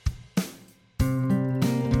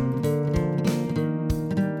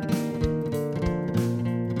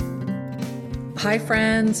Hi,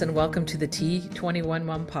 friends, and welcome to the T21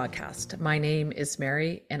 Mom podcast. My name is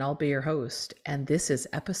Mary, and I'll be your host. And this is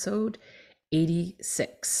episode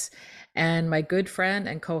 86. And my good friend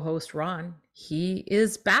and co host, Ron, he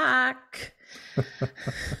is back.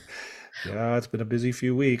 Yeah, it's been a busy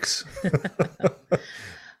few weeks.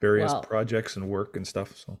 Various projects and work and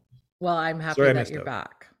stuff. So, I'm happy that you're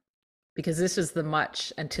back because this is the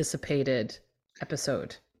much anticipated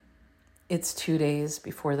episode. It's 2 days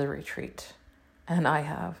before the retreat, and I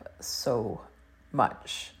have so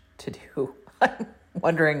much to do. I'm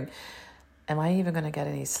wondering, am I even going to get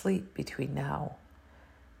any sleep between now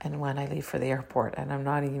and when I leave for the airport? And I'm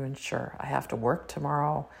not even sure. I have to work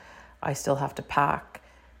tomorrow. I still have to pack,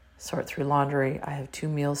 sort through laundry. I have 2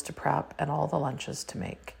 meals to prep and all the lunches to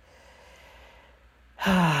make.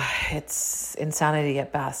 It's insanity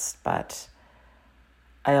at best, but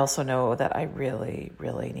I also know that I really,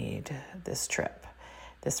 really need this trip,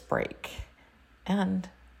 this break. And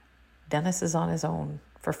Dennis is on his own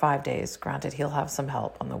for 5 days. Granted, he'll have some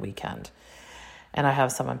help on the weekend. And I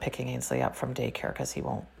have someone picking Ainsley up from daycare because he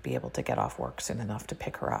won't be able to get off work soon enough to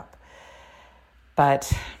pick her up.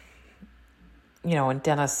 But, you know, and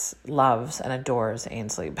Dennis loves and adores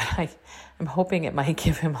Ainsley, but I'm hoping it might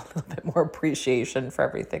give him a little bit more appreciation for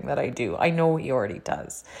everything that I do. I know he already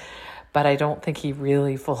does, but I don't think he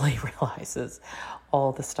really fully realizes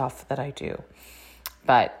all the stuff that I do.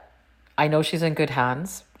 But I know she's in good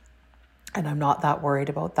hands, and I'm not that worried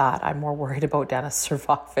about that. I'm more worried about Dennis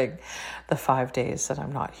surviving the 5 days that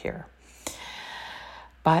I'm not here.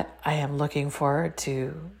 But I am looking forward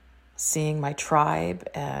to seeing my tribe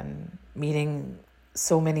and meeting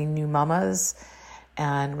so many new mamas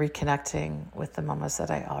and reconnecting with the mamas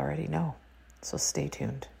that I already know. So stay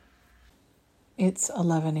tuned. It's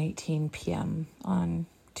 11:18 p.m. on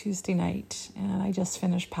Tuesday night, and I just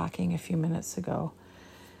finished packing a few minutes ago.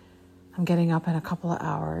 I'm getting up in a couple of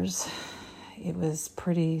hours. It was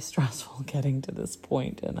pretty stressful getting to this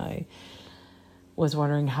point, and I was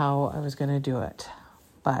wondering how I was going to do it.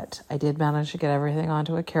 But I did manage to get everything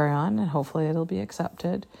onto a carry-on, and hopefully it'll be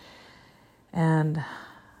accepted. And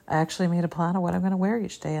I actually made a plan of what I'm going to wear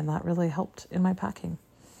each day, and that really helped in my packing.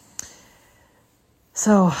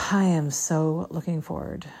 So I am so looking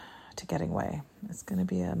forward to getting away. It's going to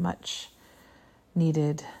be a much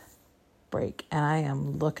needed break, and I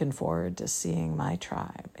am looking forward to seeing my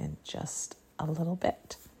tribe in just a little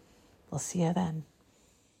bit. We'll see you then.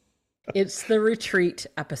 It's the retreat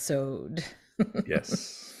episode.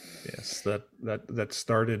 Yes. That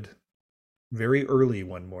started very early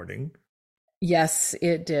one morning. Yes,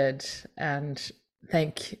 it did. And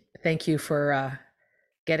thank you for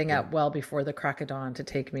getting up well before the crack of dawn to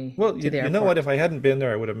take me to the airport. You know what? If I hadn't been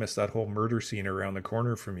there, I would have missed that whole murder scene around the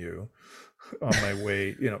corner from you on my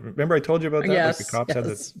way. You know, remember I told you about that? Yes, like the cops had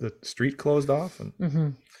the street closed off,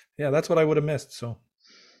 and yeah, that's what I would have missed. So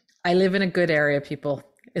I live in a good area, people.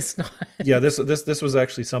 It's not. Yeah, this was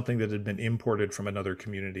actually something that had been imported from another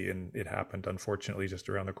community, and it happened unfortunately just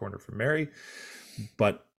around the corner from Mary.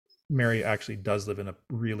 But Mary actually does live in a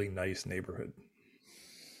really nice neighborhood.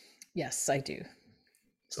 Yes, I do.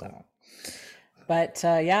 So, but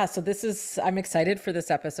so I'm excited for this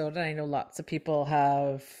episode, and I know lots of people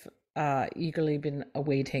have eagerly been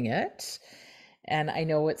awaiting it, and I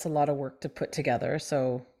know it's a lot of work to put together.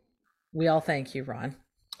 So we all thank you, Ron.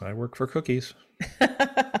 I work for cookies.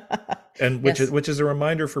 And which is a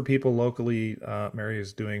reminder for people locally. Mary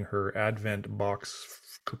is doing her Advent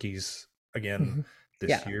box cookies again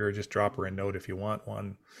this year. Just drop her a note if you want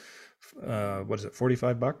one. What is it?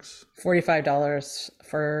 $45? $45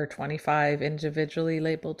 for 25 individually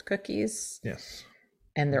labeled cookies. Yes,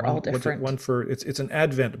 and they're all different. It's an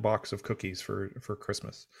Advent box of cookies for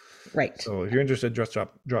Christmas. Right. So if you're interested, just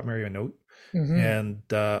drop Mary a note, and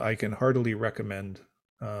I can heartily recommend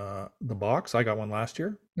the box. I got one last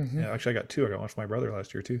year. Yeah, actually, I got 2. I got one for my brother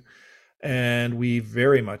last year too, and we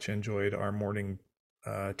very much enjoyed our morning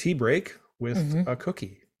tea break with a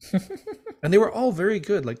cookie. And they were all very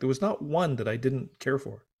good. Like there was not one that I didn't care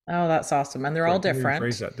for. Oh, that's awesome. And they're all different.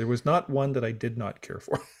 Rephrase that. There was not one that I did not care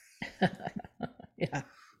for. Yeah.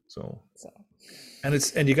 So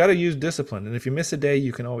and you got to use discipline. And if you miss a day,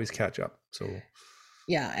 you can always catch up. So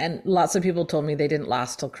yeah, and lots of people told me they didn't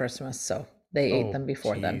last till Christmas, so they ate them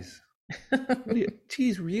before then.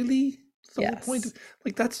 Geez, really? That's the whole point.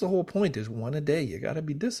 Like that's the whole point is one a day. You got to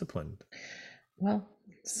be disciplined. Well,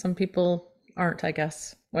 some people aren't, I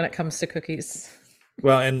guess, when it comes to cookies.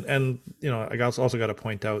 Well, and you know, I also got to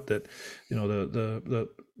point out that, you know, the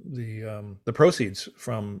proceeds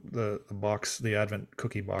from the Advent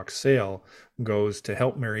cookie box sale goes to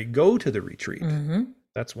help Mary go to the retreat.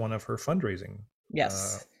 That's one of her fundraising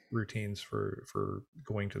routines for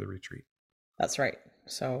going to the retreat. That's right.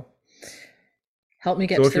 So help me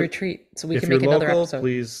get to the retreat so we can make another episode.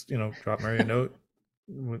 Please, drop Mary a note.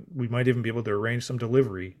 We might even be able to arrange some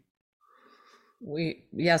delivery.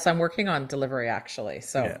 Yes, I'm working on delivery actually.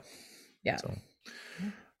 So yeah. So,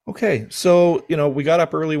 okay. So, we got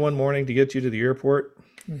up early one morning to get you to the airport.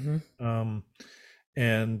 Mm-hmm.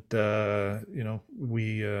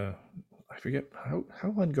 We I forget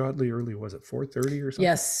how ungodly early was it? 4:30 or something?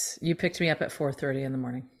 Yes, you picked me up at 4:30 in the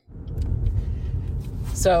morning.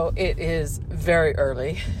 So it is very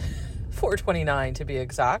early, 4:29 to be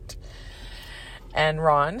exact. And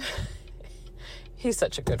Ron, he's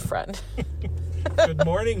such a good friend. Good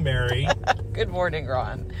morning, Mary. Good morning,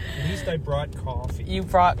 Ron. At least I brought coffee. You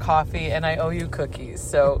brought coffee, and I owe you cookies.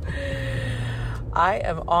 So I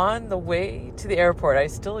am on the way to the airport. I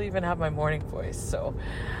still even have my morning voice. So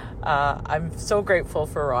I'm so grateful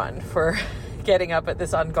for Ron for getting up at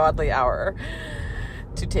this ungodly hour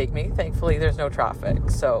to take me. Thankfully, there's no traffic.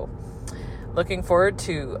 So looking forward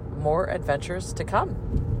to more adventures to come.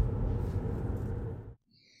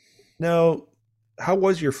 Now, how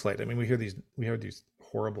was your flight? I mean, we hear these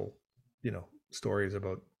horrible, stories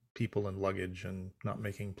about people and luggage and not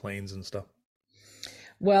making planes and stuff.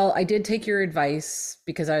 Well, I did take your advice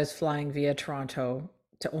because I was flying via Toronto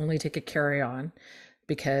to only take a carry-on,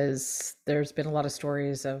 because there's been a lot of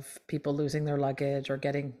stories of people losing their luggage or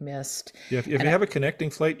getting missed. Yeah, if you have a connecting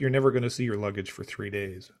flight, you're never going to see your luggage for 3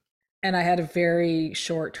 days. And I had a very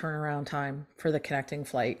short turnaround time for the connecting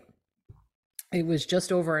flight. It was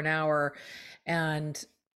just over an hour. And,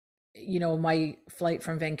 my flight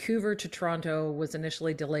from Vancouver to Toronto was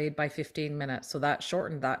initially delayed by 15 minutes. So that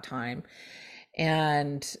shortened that time.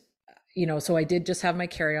 And, so I did just have my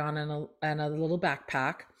carry-on and a little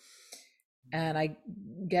backpack. And I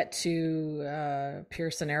get to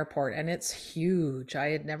Pearson Airport, and it's huge. I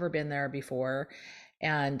had never been there before.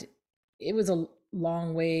 And it was a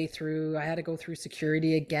long way through. I had to go through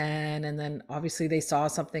security again. And then obviously they saw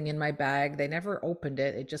something in my bag. They never opened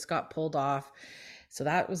it. It just got pulled off. So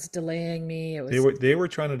that was delaying me. They were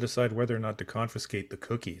trying to decide whether or not to confiscate the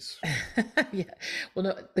cookies. Yeah. Well,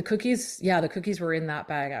 no, the cookies were in that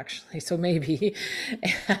bag actually. So maybe.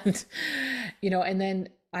 And, and then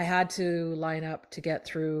I had to line up to get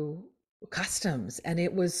through customs, and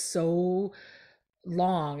it was so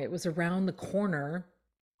long. It was around the corner,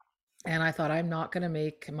 and I thought, I'm not going to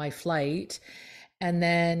make my flight. And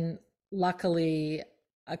then luckily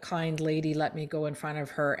a kind lady let me go in front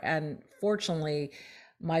of her. And fortunately,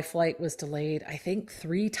 my flight was delayed, I think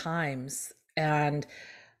 3 times. And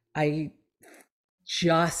I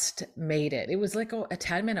just made it. It was like a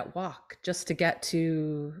 10-minute walk just to get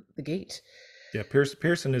to the gate. Yeah,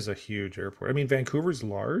 Pearson is a huge airport. I mean, Vancouver's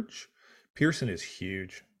large. Pearson is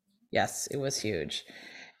huge. Yes, it was huge.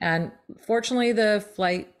 And fortunately,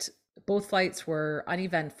 both flights were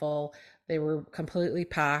uneventful. They were completely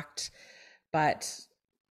packed, but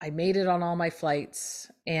I made it on all my flights,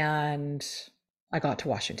 and I got to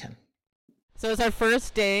Washington. So it's our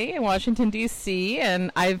first day in Washington, D.C.,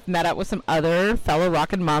 and I've met up with some other fellow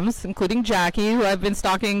rockin' moms, including Jackie, who I've been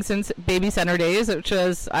stalking since Baby Center days, which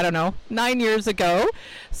was, 9 years ago.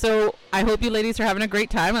 So I hope you ladies are having a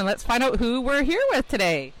great time, and let's find out who we're here with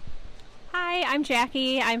today. Hi, I'm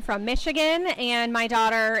Jackie. I'm from Michigan, and my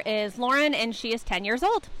daughter is Lauren, and she is 10 years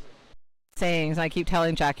old. Sayings. I keep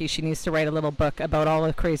telling Jackie she needs to write a little book about all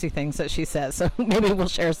the crazy things that she says. So maybe we'll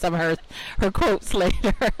share some of her quotes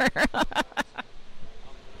later.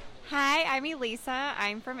 Hi, I'm Elisa.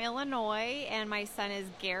 I'm from Illinois, and my son is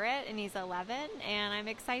Garrett, and he's 11, and I'm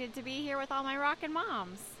excited to be here with all my rockin'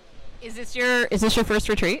 moms. Is this your first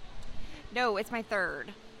retreat? No, it's my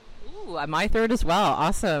third. Ooh, my third as well.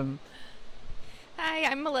 Awesome. Hi,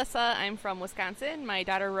 I'm Melissa. I'm from Wisconsin. My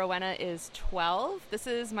daughter Rowena is 12. This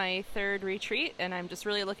is my third retreat, and I'm just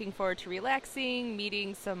really looking forward to relaxing,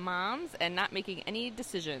 meeting some moms, and not making any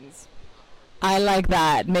decisions. I like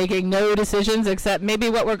that. Making no decisions except maybe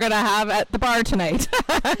what we're going to have at the bar tonight.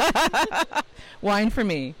 Wine for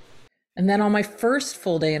me. And then on my first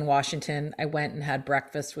full day in Washington, I went and had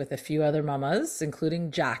breakfast with a few other mamas,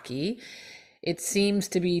 including Jackie. It seems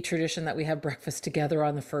to be tradition that we have breakfast together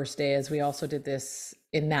on the first day, as we also did this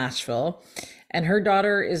in Nashville. And her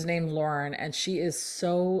daughter is named Lauren, and she is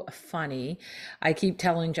so funny. I keep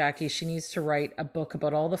telling Jackie she needs to write a book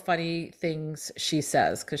about all the funny things she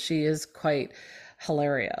says, because she is quite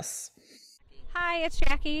hilarious. Hi, it's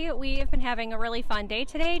Jackie. We have been having a really fun day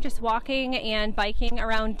today, just walking and biking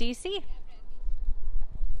around DC.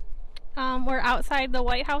 We're outside the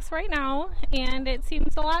White House right now, and it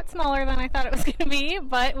seems a lot smaller than I thought it was going to be,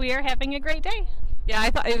 but we are having a great day. Yeah, I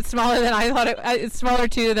thought it was smaller than I thought it's smaller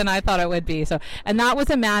too than I thought it would be. So, and that was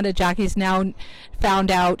Amanda, Jackie's now found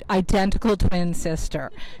out identical twin sister.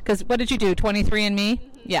 Because what did you do? 23andMe?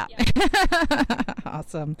 Yeah.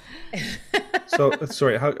 Awesome. So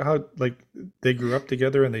sorry, how like they grew up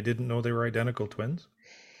together and they didn't know they were identical twins?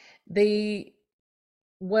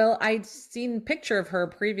 Well, I'd seen a picture of her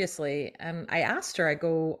previously, and I asked her, I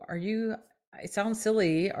go, it sounds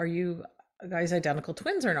silly, are you guys identical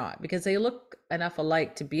twins or not? Because they look enough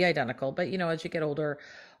alike to be identical, but as you get older,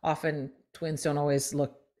 often twins don't always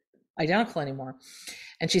look identical anymore.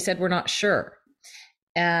 And she said, we're not sure.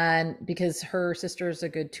 And because her sister is a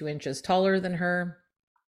good 2 inches taller than her,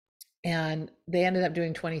 and they ended up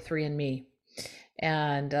doing 23andMe,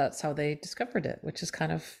 and that's how they discovered it, which is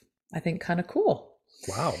kind of, I think, kind of cool.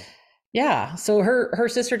 Wow. Yeah. So her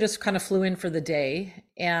sister just kind of flew in for the day,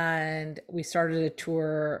 and we started a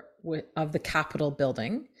tour of the Capitol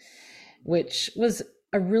building, which was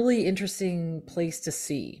a really interesting place to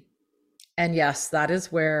see. And yes, that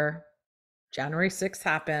is where January 6th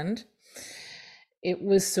happened. It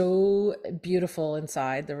was so beautiful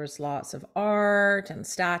inside. There was lots of art and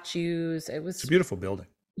statues. It's a beautiful building.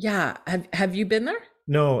 Yeah. Have you been there?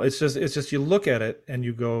 No, it's just you look at it and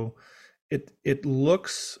you go, it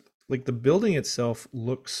looks like the building itself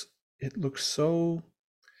looks like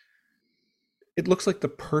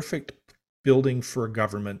the perfect building for a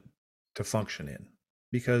government to function in,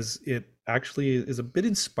 because it actually is a bit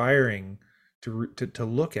inspiring to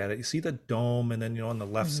look at it. You see the dome, and then on the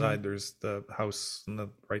left side there's the House, and the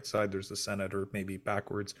right side there's the Senate, or maybe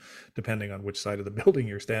backwards depending on which side of the building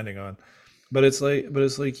you're standing on. But it's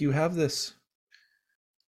like you have this,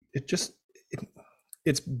 it's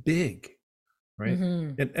big, right?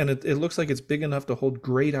 And it looks like it's big enough to hold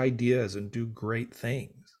great ideas and do great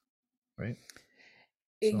things, right?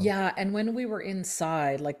 So. Yeah. And when we were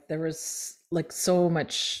inside, like, there was like so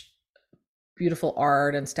much beautiful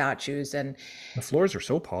art and statues, and the floors are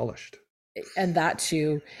so polished, and that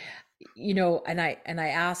too, and I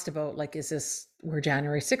asked about, like, is this where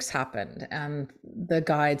January 6th happened? And the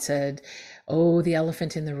guide said, oh, the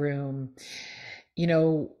elephant in the room,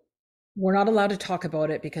 we're not allowed to talk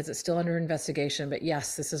about it because it's still under investigation, but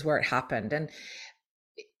yes, this is where it happened. And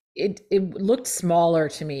it looked smaller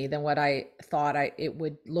to me than what I thought it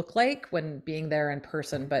would look like when being there in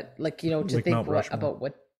person. But like, to like think about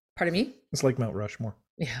what, pardon me? It's like Mount Rushmore.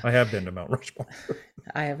 Yeah. I have been to Mount Rushmore.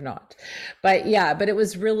 I have not. But yeah, but it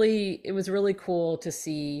was really cool to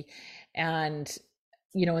see. And,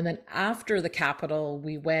 and then after the Capitol,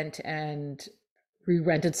 we went and we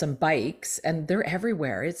rented some bikes, and they're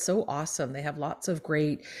everywhere. It's so awesome. They have lots of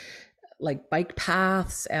great like bike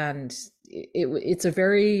paths, and it's a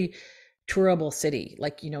very tourable city.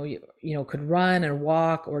 Like, you could run and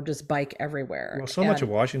walk or just bike everywhere. Well, so much of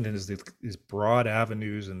Washington is these broad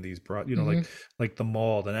avenues and these broad, like the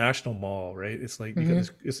mall, the National Mall, right? It's like you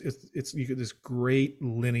got this, you get this great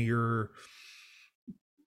linear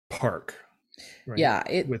park. Right? Yeah,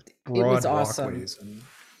 with broad was awesome. walkways and.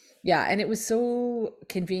 Yeah, and it was so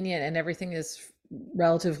convenient, and everything is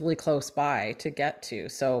relatively close by to get to.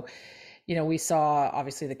 So, we saw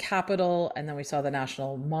obviously the Capitol, and then we saw the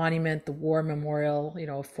National Monument, the War Memorial,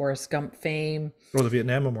 Forrest Gump fame. Oh, the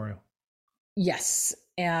Vietnam Memorial. Yes.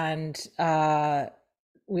 And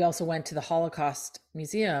we also went to the Holocaust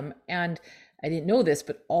Museum, and I didn't know this,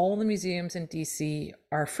 but all the museums in DC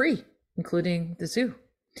are free, including the zoo.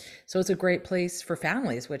 So it's a great place for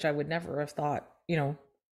families, which I would never have thought,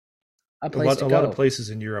 a lot of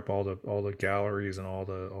places in Europe, all the galleries and all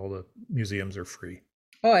the museums are free.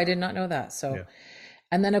 Oh, I did not know that. So, yeah.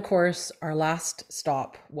 And then of course our last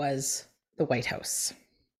stop was the White House.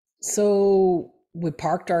 So we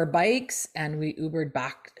parked our bikes and we Ubered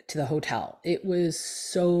back to the hotel. It was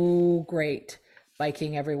so great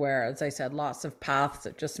biking everywhere. As I said, lots of paths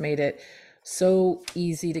that just made it so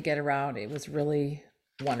easy to get around. It was really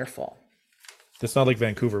wonderful. It's not like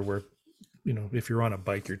Vancouver where if you're on a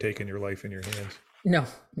bike, you're taking your life in your hands. No,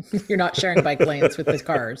 you're not sharing bike lanes with the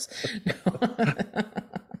cars.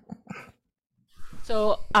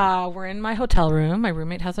 So we're in my hotel room. My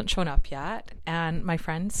roommate hasn't shown up yet. And my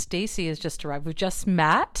friend Stacy has just arrived. We've just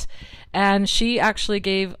met. And she actually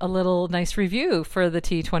gave a little nice review for the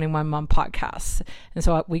T21 Mom podcast. And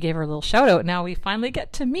so we gave her a little shout out. Now we finally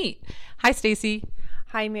get to meet. Hi, Stacy.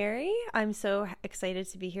 Hi, Mary. I'm so excited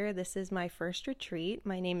to be here. This is my first retreat.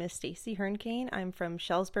 My name is Stacy Hernkane. I'm from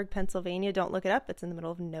Shellsburg, Pennsylvania. Don't look it up. It's in the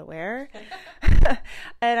middle of nowhere.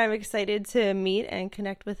 And I'm excited to meet and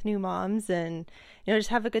connect with new moms and, just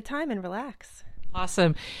have a good time and relax.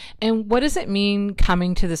 Awesome. And what does it mean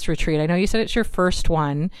coming to this retreat? I know you said it's your first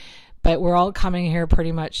one, but we're all coming here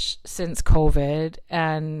pretty much since COVID.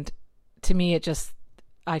 And to me,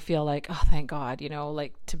 I feel like, oh, thank God,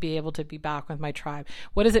 like to be able to be back with my tribe.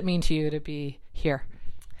 What does it mean to you to be here?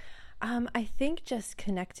 I think just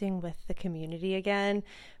connecting with the community again,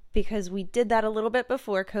 because we did that a little bit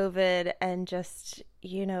before COVID, and just,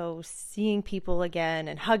 seeing people again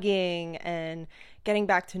and hugging and getting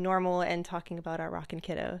back to normal and talking about our rockin'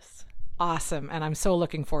 kiddos. Awesome. And I'm so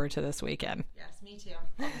looking forward to this weekend. Yes, me too.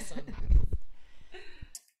 Awesome.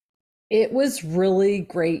 It was really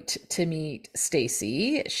great to meet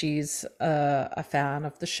Stacy. She's a fan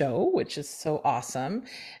of the show, which is so awesome.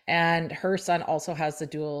 And her son also has the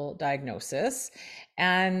dual diagnosis.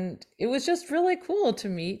 And it was just really cool to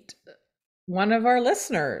meet one of our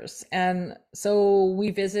listeners. And so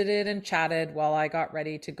we visited and chatted while I got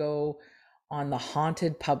ready to go on the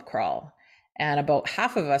haunted pub crawl. And about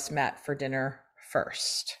half of us met for dinner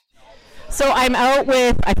first. So I'm out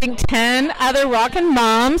with, I think, 10 other rockin'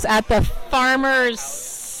 moms at the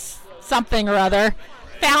Farmers something or other,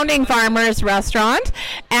 Founding Farmers restaurant.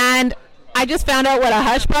 And I just found out what a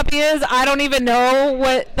hush puppy is. I don't even know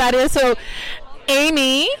what that is. So,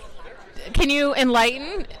 Amy, can you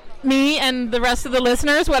enlighten me and the rest of the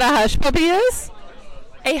listeners what a hush puppy is?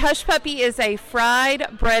 A hush puppy is a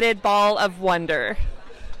fried breaded ball of wonder.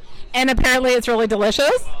 And apparently it's really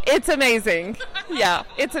delicious. It's amazing. Yeah,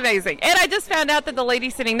 it's amazing. And I just found out that the lady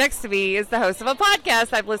sitting next to me is the host of a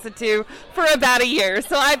podcast I've listened to for about a year.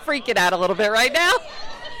 So I'm freaking out a little bit right now.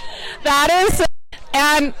 That is,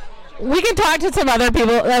 and we can talk to some other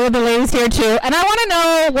people, the ladies here too. And I want to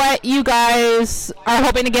know what you guys are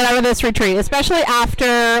hoping to get out of this retreat, especially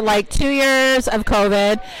after like 2 years of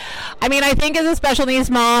COVID. I mean, I think as a special needs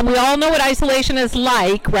mom, we all know what isolation is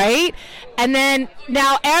like, right? And then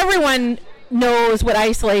now everyone knows what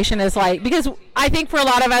isolation is like, because I think for a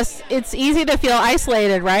lot of us, it's easy to feel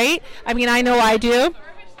isolated, right? I mean, I know I do.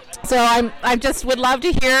 So I just would love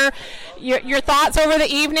to hear your thoughts over the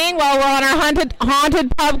evening while we're on our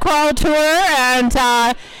haunted pub crawl tour,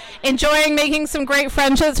 and enjoying making some great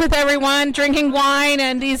friendships with everyone, drinking wine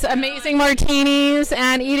and these amazing martinis,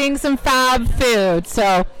 and eating some fab food.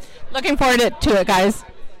 So looking forward to it, guys.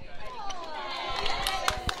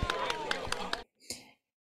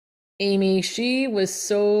 Amy, she was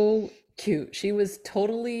so cute. She was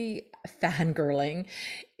totally fangirling.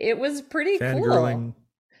 It was pretty cool.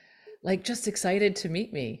 Like, just excited to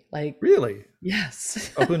meet me. Like, really?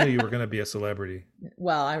 Yes. Oh, who knew you were going to be a celebrity?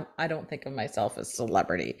 Well, I don't think of myself as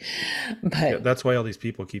celebrity, but yeah, that's why all these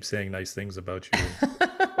people keep saying nice things about you,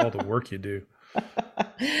 all the work you do.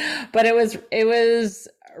 But it was.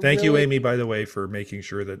 Thank you, Amy, by the way, for making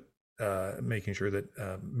sure that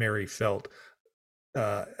Mary felt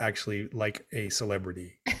actually like a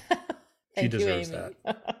celebrity. She deserves that.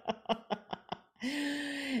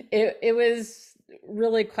 It was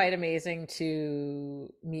really quite amazing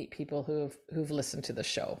to meet people who've listened to the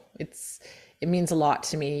show. It means a lot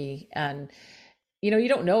to me, and you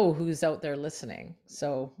don't know who's out there listening.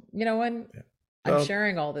 So and I'm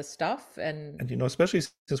sharing all this stuff, and especially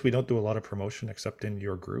since we don't do a lot of promotion except in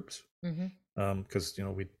your groups, because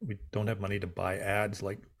we don't have money to buy ads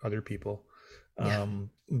like other people. Yeah.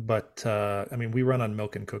 But I mean, we run on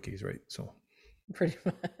milk and cookies, right? So pretty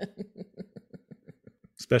much.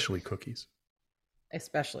 Especially cookies.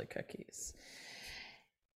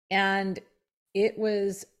 And it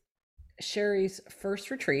was Sherry's first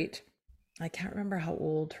retreat. I can't remember how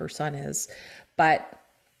old her son is, but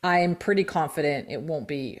I'm pretty confident it won't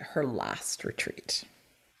be her last retreat.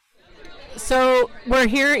 So we're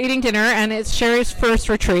here eating dinner, and it's Sherry's first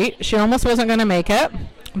retreat. She almost wasn't going to make it,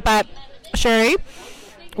 but Sherry,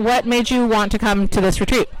 what made you want to come to this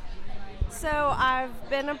retreat? So I've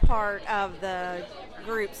been a part of the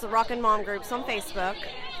groups, the Rockin' Mom groups on Facebook,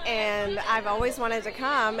 and I've always wanted to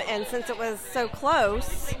come, and since it was so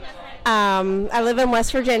close, I live in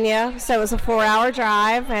West Virginia, so it was a 4-hour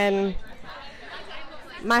drive, and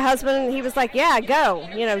my husband, he was like, yeah, go,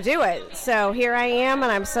 do it. So here I am,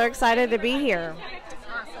 and I'm so excited to be here.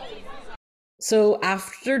 So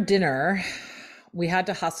after dinner, we had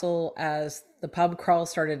to hustle as the pub crawl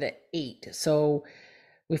started at 8. So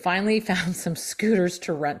we finally found some scooters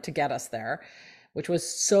to rent to get us there, which was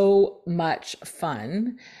so much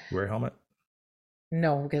fun. Wear a helmet?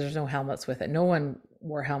 No, because there's no helmets with it. No one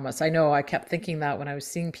wore helmets. I know, I kept thinking that when I was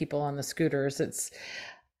seeing people on the scooters.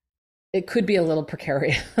 It could be a little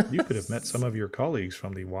precarious. You could have met some of your colleagues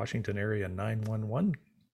from the Washington area 911.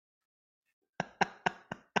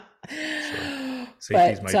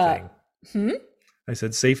 Safety's my thing. I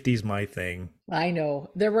said safety's my thing. I know.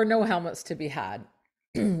 There were no helmets to be had.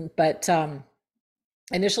 But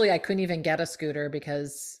initially I couldn't even get a scooter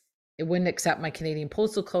because it wouldn't accept my Canadian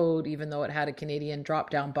postal code, even though it had a Canadian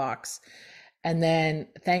drop-down box. And then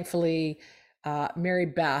thankfully, Mary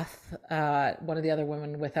Beth, one of the other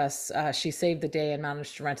women with us, she saved the day and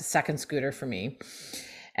managed to rent a second scooter for me.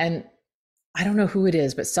 And I don't know who it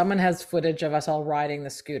is, but someone has footage of us all riding the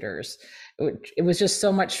scooters. It was just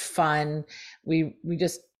so much fun. We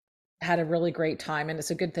just had a really great time, and it's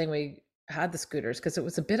a good thing we had the scooters, because it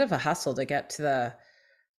was a bit of a hustle to get to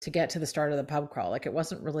the start of the pub crawl. Like, it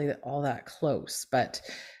wasn't really all that close, but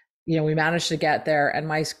we managed to get there, and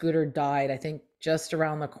my scooter died, I think, just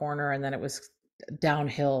around the corner, and then it was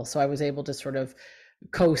downhill. So I was able to sort of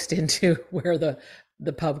coast into where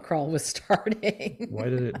the pub crawl was starting. Why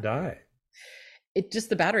did it die?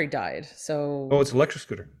 The battery died. So it's an electric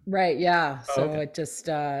scooter. Right, yeah. So okay. It just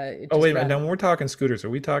wait a minute. Now when we're talking scooters, are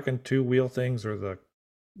we talking 2-wheel things or the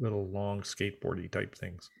little long skateboardy type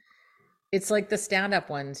things? It's like the stand-up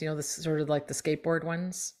ones, the sort of like the skateboard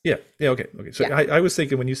ones. Yeah. Okay. So yeah. I was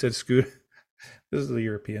thinking when you said scooter, this is the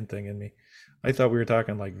European thing in me. I thought we were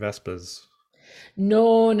talking like Vespas.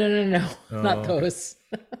 No, not those.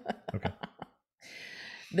 Okay.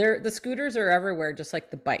 The scooters are everywhere, just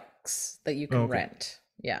like the bikes that you can rent.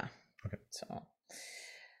 Yeah. Okay.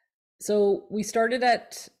 So we started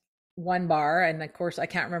at one bar, and of course I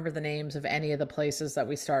can't remember the names of any of the places that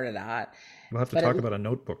we started at. We'll have to talk about a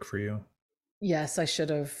notebook for you. Yes, I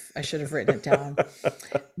should have written it down.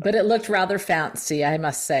 But it looked rather fancy, I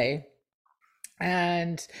must say.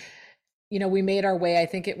 And we made our way, I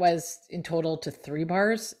think it was in total to 3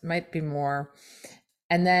 bars, might be more.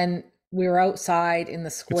 And then we were outside in the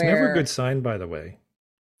square. It's never a good sign, by the way,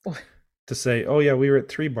 to say, oh yeah, we were at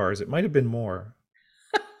 3 bars. It might have been more.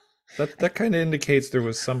 That kind of indicates there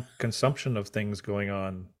was some consumption of things going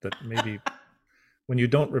on that maybe when you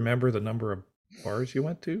don't remember the number of bars you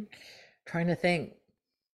went to. Trying to think.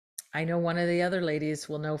 I know one of the other ladies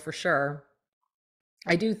will know for sure.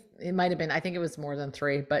 It might have been, I think it was more than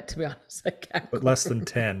 3, but to be honest, I can't. But less than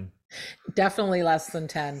 10. Definitely less than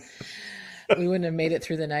 10. We wouldn't have made it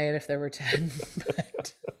through the night if there were 10.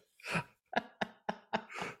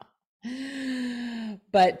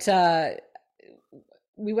 But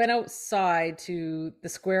we went outside to the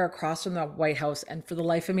square across from the White House, and for the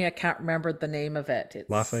life of me, I can't remember the name of it. It's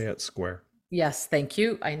Lafayette Square. Yes, thank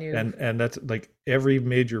you. I knew. And that's like every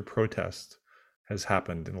major protest has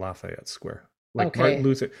happened in Lafayette Square. Like okay.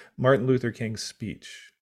 Martin Luther King's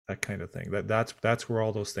speech, that kind of thing. That's where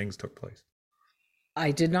all those things took place.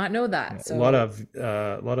 I did not know that. So a lot of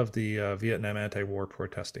the Vietnam anti-war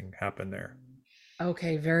protesting happened there.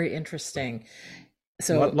 Okay, very interesting.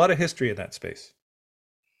 So a lot of history in that space.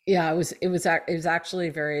 Yeah, it was actually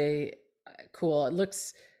very cool. It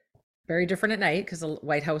looks very different at night because the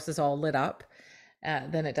White House is all lit up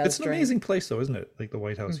than it does. It's an amazing place, though, isn't it? Like the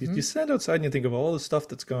White House. Mm-hmm. You stand outside and you think of all the stuff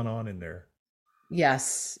that's gone on in there.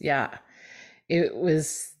 Yes, yeah, it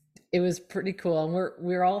was pretty cool, and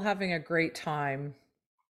we're all having a great time.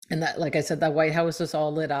 And that, like I said, the White House was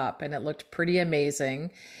all lit up, and it looked pretty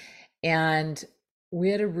amazing. And we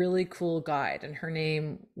had a really cool guide, and her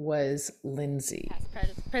name was Lindsay.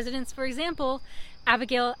 Presidents, for example,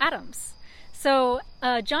 Abigail Adams. So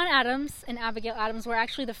John Adams and Abigail Adams were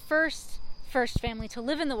actually the first family to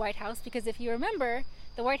live in the White House, because if you remember,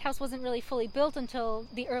 the White House wasn't really fully built until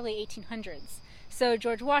the early 1800s. So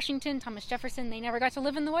George Washington, Thomas Jefferson, they never got to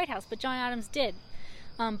live in the White House, but John Adams did.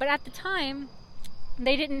 But at the time,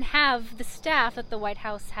 they didn't have the staff that the White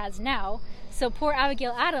House has now. So poor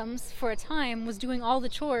Abigail Adams, for a time, was doing all the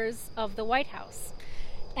chores of the White House.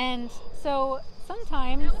 And so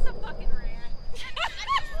sometimes... That was a fucking rant.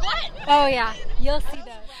 What? Oh yeah, you'll see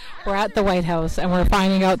those. We're at the White House, and we're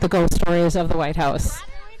finding out the ghost stories of the White House.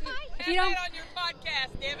 If you don't... on your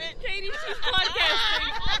podcast, damn it. Katie, she's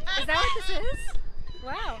podcasting. Is that what this is?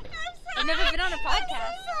 Wow. I've never been on a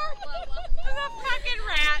podcast. This is a fucking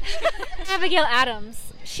rat. Abigail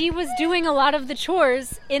Adams, she was doing a lot of the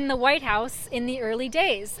chores in the White House in the early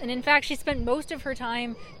days. And in fact, she spent most of her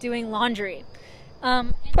time doing laundry.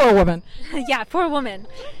 Poor woman. Yeah, poor woman.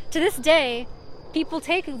 To this day, people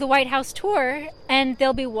take the White House tour, and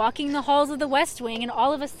they'll be walking the halls of the West Wing, and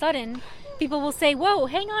all of a sudden, people will say, whoa,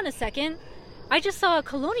 hang on a second. I just saw a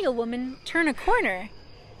colonial woman turn a corner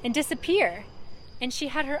and disappear. And she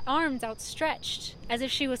had her arms outstretched as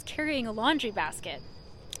if she was carrying a laundry basket.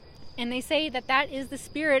 And they say that that is the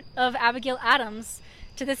spirit of Abigail Adams,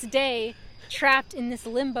 to this day, trapped in this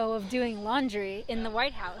limbo of doing laundry in the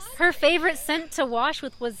White House. Her favorite scent to wash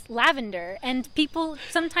with was lavender. And people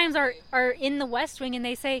sometimes are in the West Wing and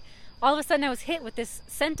they say, all of a sudden I was hit with this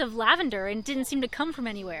scent of lavender and didn't seem to come from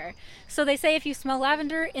anywhere. So they say if you smell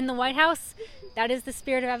lavender in the White House, that is the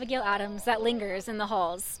spirit of Abigail Adams that lingers in the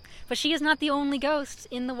halls. But she is not the only ghost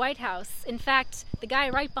in the White House. In fact, the guy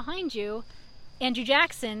right behind you, Andrew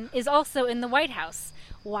Jackson, is also in the White House.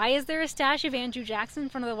 Why is there a statue of Andrew Jackson in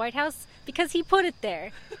front of the White House? Because he put it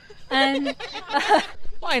there. And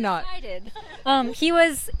why not? He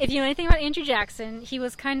was, if you know anything about Andrew Jackson, he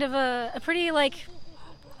was kind of a pretty like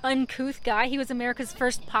uncouth guy. He was America's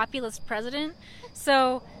first populist president.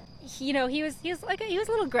 So, he was a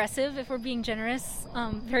little aggressive, if we're being generous.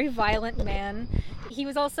 Very violent man. He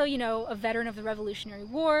was also, a veteran of the Revolutionary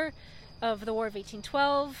War, of the War of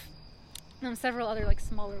 1812, and several other like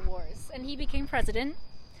smaller wars. And he became president,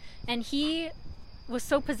 and he was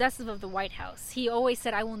so possessive of the White House. He always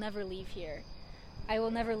said, "I will never leave here. I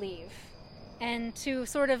will never leave." And to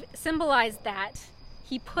sort of symbolize that,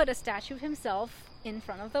 he put a statue of himself in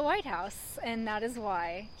front of the White House, and that is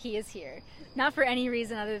why he is here. Not for any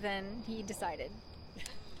reason other than he decided.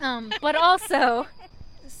 But also,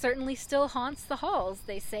 certainly still haunts the halls,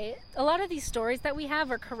 they say. A lot of these stories that we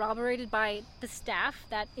have are corroborated by the staff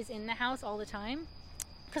that is in the house all the time.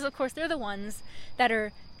 Because, of course, they're the ones that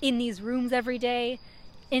are in these rooms every day,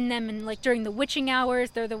 in them, and like during the witching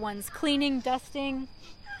hours, they're the ones cleaning, dusting.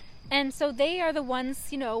 And so they are the ones,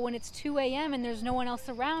 when it's 2 a.m. and there's no one else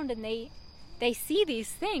around, and they see these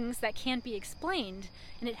things that can't be explained,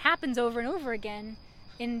 and it happens over and over again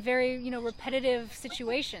in very, repetitive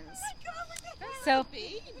situations. So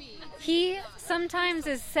he sometimes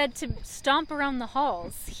is said to stomp around the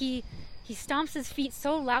halls. He stomps his feet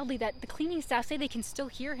so loudly that the cleaning staff say they can still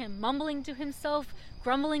hear him mumbling to himself,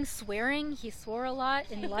 grumbling, swearing. He swore a lot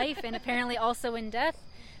in life and apparently also in death.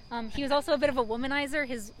 He was also a bit of a womanizer.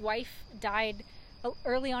 His wife died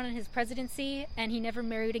early on in his presidency, and he never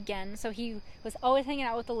married again, so he was always hanging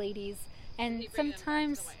out with the ladies. And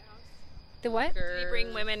sometimes the what? Did he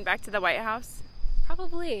bring women back to the White House?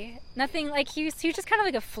 Probably. Nothing like he was just kind of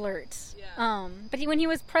like a flirt. Yeah. But when he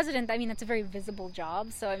was president, that's a very visible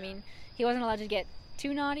job, so he wasn't allowed to get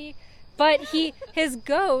too naughty. But his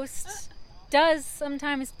ghost does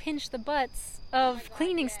sometimes pinch the butts of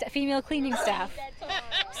female cleaning staff.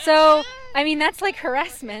 So that's like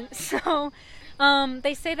harassment. So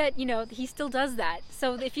they say that, he still does that.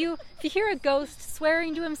 So if you hear a ghost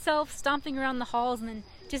swearing to himself, stomping around the halls, and then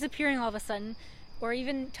disappearing all of a sudden, or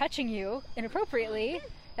even touching you inappropriately,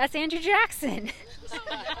 that's Andrew Jackson.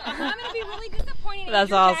 I'm going to be really disappointed in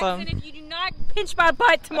That's Andrew awesome. Jackson if you do not pinch my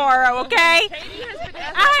butt tomorrow, okay?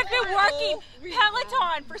 I have been working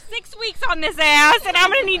Peloton for 6 weeks on this ass, and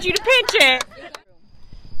I'm going to need you to pinch it.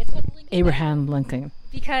 Abraham Lincoln.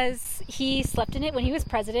 Because he slept in it when he was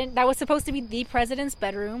president. That was supposed to be the president's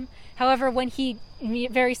bedroom. However, when he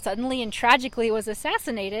very suddenly and tragically was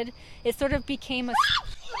assassinated, it sort of became a...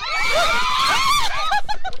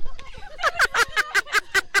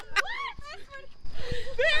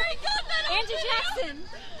 Very good, Andrew Jackson!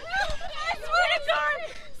 I swear to God,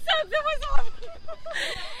 something was off.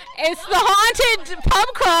 It's the haunted pub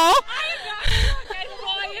crawl.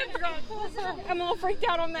 I am drunk. I'm a little freaked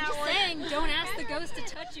out on that one. Saying, don't ask the ghost to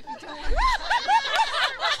touch if you don't want to.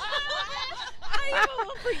 I am a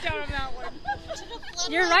little freaked out on that one.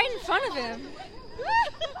 You're right in front of him.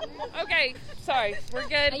 Okay, sorry. We're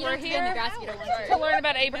good. You We're don't have to be here on the grass if you don't want to learn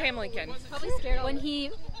about Abraham Lincoln. Probably scared. When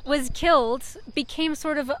he was killed, became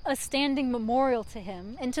sort of a standing memorial to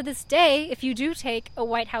him. And to this day, if you do take a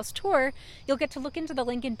White House tour, you'll get to look into the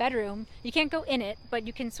Lincoln bedroom. You can't go in it, but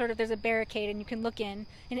you can there's a barricade and you can look in.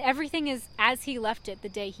 And everything is as he left it the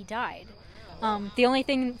day he died. The only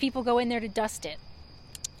thing, people go in there to dust it.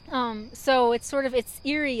 So it's it's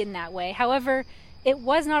eerie in that way. However, it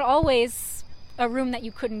was not always a room that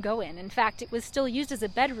you couldn't go in. In fact, it was still used as a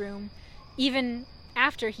bedroom even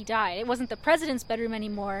after he died. It wasn't the president's bedroom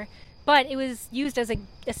anymore, but it was used as a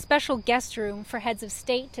special guest room for heads of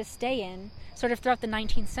state to stay in, sort of throughout the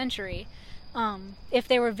 19th century. If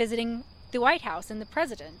they were visiting the White House and the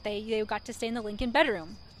president, they got to stay in the Lincoln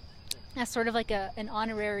bedroom. That's sort of like an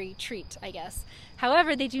honorary treat, I guess.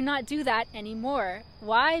 However, they do not do that anymore.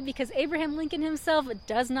 Why? Because Abraham Lincoln himself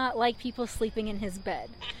does not like people sleeping in his bed.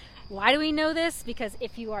 Why do we know this? Because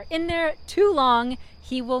if you are in there too long,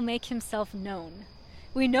 he will make himself known.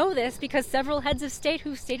 We know this because several heads of state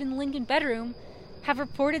who stayed in the Lincoln bedroom have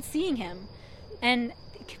reported seeing him and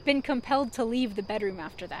been compelled to leave the bedroom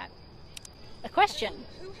after that. A question.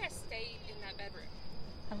 Who has stayed in that bedroom?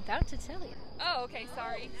 I'm about to tell you. Oh, okay,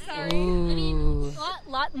 sorry. Ooh.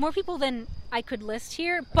 Lot more people than I could list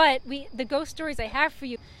here, but the ghost stories I have for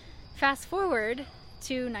you. Fast forward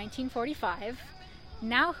to 1945.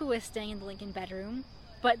 Now who is staying in the Lincoln bedroom?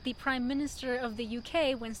 but the Prime Minister of the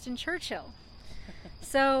UK, Winston Churchill.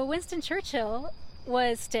 So Winston Churchill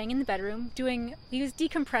was staying in the bedroom, he was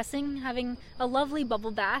decompressing, having a lovely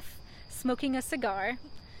bubble bath, smoking a cigar,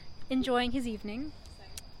 enjoying his evening,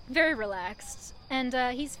 very relaxed. And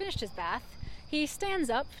he's finished his bath. He stands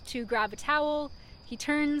up to grab a towel. He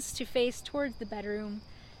turns to face towards the bedroom.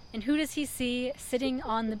 And who does he see sitting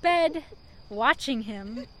on the bed, watching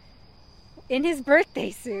him in his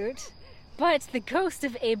birthday suit, but the ghost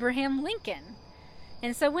of Abraham Lincoln.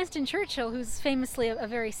 And so Winston Churchill, who's famously a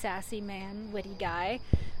very sassy man, witty guy,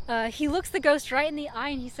 he looks the ghost right in the eye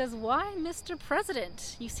and he says, "Why, Mr.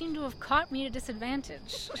 President, you seem to have caught me at a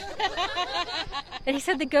disadvantage." And he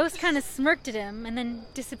said the ghost kind of smirked at him and then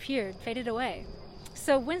disappeared, faded away.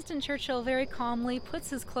 So Winston Churchill very calmly puts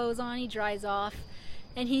his clothes on, he dries off,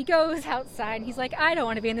 and he goes outside and he's like, "I don't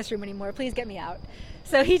want to be in this room anymore, please get me out."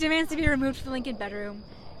 So he demands to be removed from the Lincoln bedroom.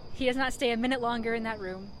 He does not stay a minute longer in that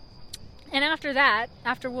room. And after that,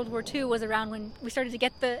 after World War II was around, when we started to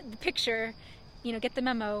get the picture, get the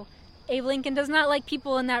memo, Abe Lincoln does not like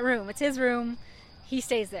people in that room. It's his room. He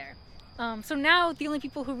stays there. So now the only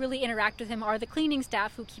people who really interact with him are the cleaning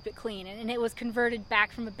staff who keep it clean. And it was converted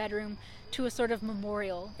back from a bedroom to a sort of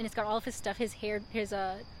memorial. And it's got all of his stuff. His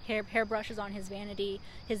hairbrush is on his vanity.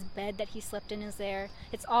 His bed that he slept in is there.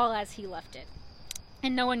 It's all as he left it.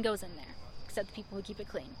 And no one goes in there except the people who keep it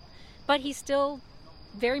clean. But he's still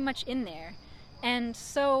very much in there. And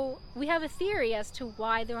so we have a theory as to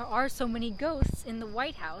why there are so many ghosts in the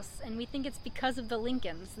White House, and we think it's because of the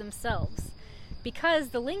Lincolns themselves. Because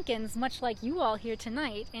the Lincolns, much like you all here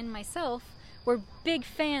tonight and myself, were big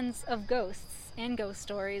fans of ghosts and ghost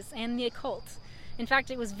stories and the occult. In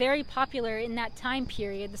fact, it was very popular in that time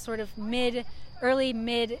period, the sort of early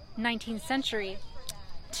mid 19th century,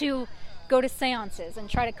 to go to seances and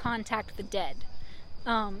try to contact the dead.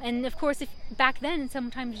 And of course, back then,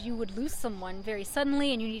 sometimes you would lose someone very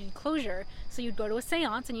suddenly and you needed closure. So you'd go to a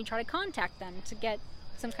seance and you'd try to contact them to get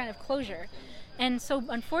some kind of closure. And so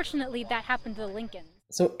unfortunately, that happened to the Lincolns.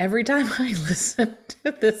 So every time I listen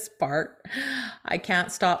to this part, I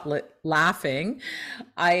can't stop laughing.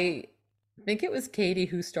 I think it was Katie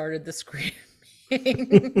who started the screaming.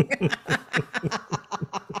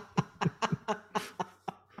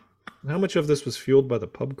 How much of this was fueled by the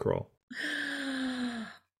pub crawl?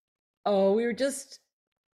 Oh, we're just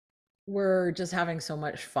having so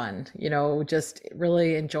much fun, just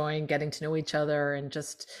really enjoying getting to know each other and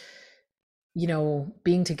just,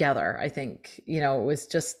 being together. I think, it was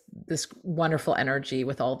just this wonderful energy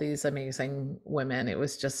with all these amazing women. It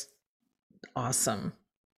was just awesome.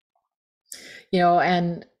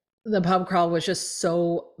 And the pub crawl was just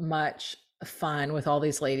so much fun with all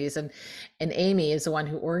these ladies, and Amy is the one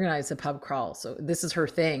who organized the pub crawl, so this is her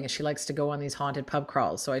thing. She likes to go on these haunted pub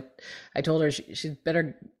crawls, so I told her she'd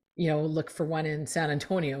better look for one in San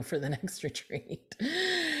Antonio for the next retreat.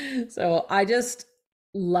 So I just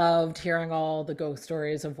loved hearing all the ghost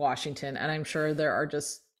stories of Washington, and I'm sure there are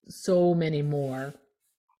just so many more.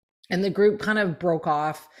 And the group kind of broke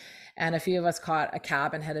off, and a few of us caught a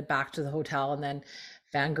cab and headed back to the hotel, and then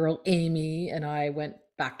fangirl Amy and I went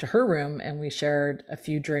back to her room and we shared a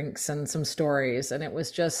few drinks and some stories, and it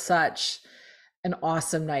was just such an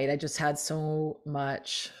awesome night. I just had so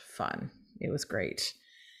much fun. It was great.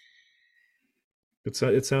 It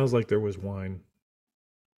sounds like there was wine.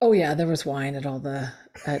 Oh yeah, there was wine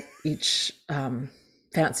at each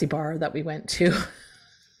fancy bar that we went to.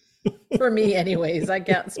 For me anyways, I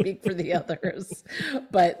can't speak for the others,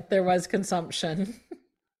 but there was consumption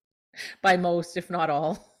by most, if not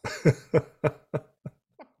all.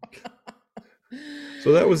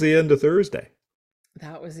 So that was the end of Thursday.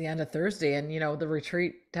 That was the end of Thursday. And, the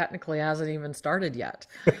retreat technically hasn't even started yet.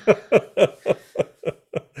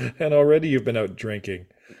 And already you've been out drinking.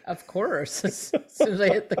 Of course, as soon as I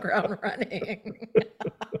hit the ground running.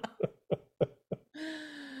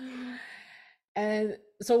 And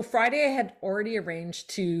so Friday I had already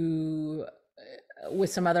arranged with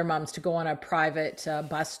some other moms to go on a private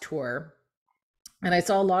bus tour. And I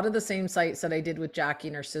saw a lot of the same sites that I did with Jackie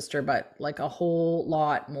and her sister, but like a whole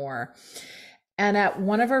lot more. And at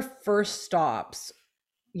one of our first stops,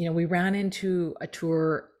 we ran into a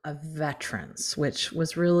tour of veterans, which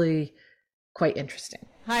was really quite interesting.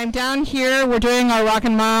 Hi, I'm down here. We're doing our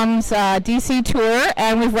Rockin' Moms DC tour,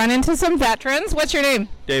 and we've run into some veterans. What's your name?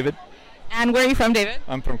 David. And where are you from, David?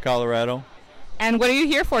 I'm from Colorado. And what are you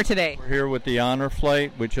here for today? We're here with the Honor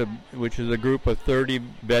Flight, which is a group of 30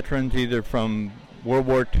 veterans, either from World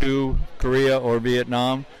War II, Korea, or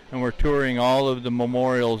Vietnam, and we're touring all of the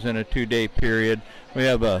memorials in a 2-day period. We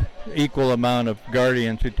have an equal amount of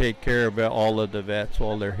guardians who take care of all of the vets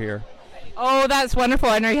while they're here. Oh, that's wonderful.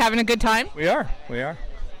 And are you having a good time? We are. Yeah.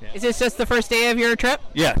 Is this just the first day of your trip?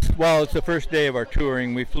 Yes. Well, it's the first day of our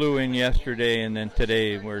touring. We flew in yesterday, and then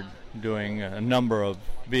today we're doing a number of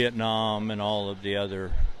Vietnam and all of the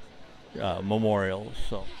other memorials.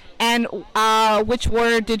 So. And which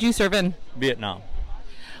war did you serve in? Vietnam.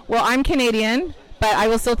 Well, I'm Canadian, but I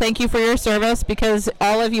will still thank you for your service because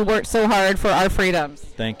all of you worked so hard for our freedoms.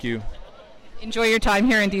 Thank you. Enjoy your time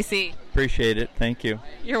here in D.C. Appreciate it. Thank you.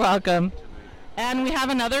 You're welcome. And we have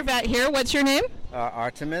another vet here. What's your name?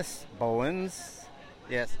 Artemis Bowens.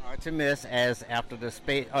 Yes, Artemis, as after the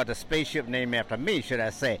spaceship named after me, should I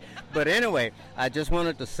say. But anyway, I just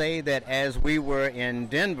wanted to say that as we were in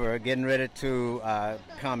Denver getting ready to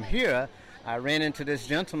come here, I ran into this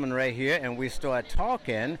gentleman right here, and we started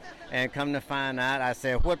talking, and come to find out, I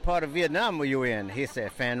said, what part of Vietnam were you in? He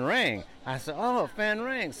said, Phan Rang. I said, oh, Phan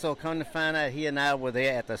Rang. So come to find out, he and I were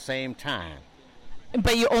there at the same time.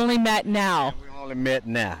 But you only met now. We only met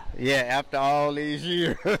now. Yeah, after all these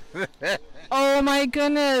years. Oh my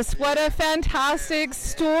goodness, what a fantastic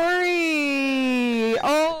story.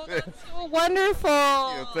 Oh, that's so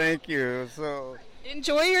wonderful. Thank you. So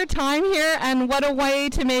enjoy your time here, and what a way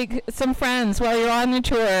to make some friends while you're on the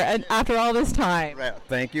tour and after all this time. Right.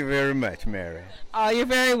 Thank you very much, Mary. Oh, you're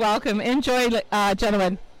very welcome. Enjoy,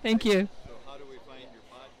 gentlemen. Thank you. So how do we find your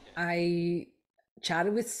podcast? I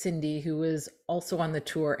chatted with Cindy, who was also on the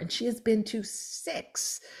tour, and she has been to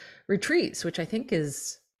 6 retreats, which I think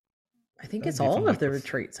is all of the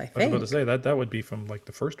retreats. I was about to say that would be from like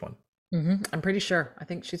the first one. Mm-hmm. I'm pretty sure. I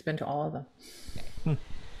think she's been to all of them.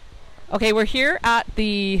 Okay, we're here at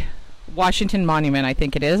the Washington Monument, I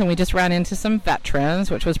think it is, and we just ran into some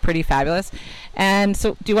veterans, which was pretty fabulous. And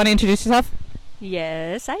so, do you want to introduce yourself?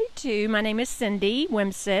 Yes, I do. My name is Cindy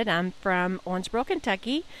Wimsett. I'm from Owensboro,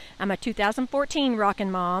 Kentucky. I'm a 2014 Rockin'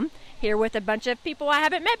 Mom, here with a bunch of people I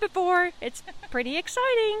haven't met before. It's pretty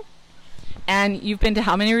exciting. And you've been to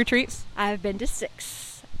how many retreats? I've been to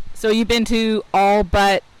 6. So you've been to all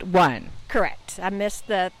but one? Correct. I missed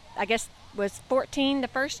was 14 the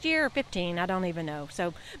first year or 15? I don't even know.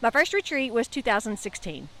 So my first retreat was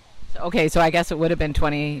 2016. Okay, so I guess it would have been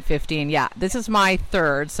 2015. Yeah, this is my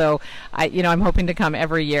 3rd, so I'm hoping to come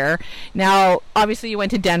every year. Now, obviously you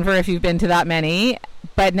went to Denver if you've been to that many,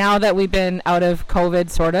 but now that we've been out of COVID,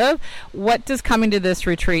 sort of, what does coming to this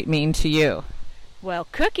retreat mean to you? Well,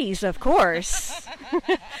 cookies, of course.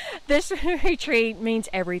 This retreat means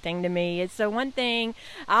everything to me. It's the one thing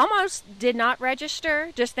I almost did not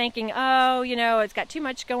register, just thinking, it's got too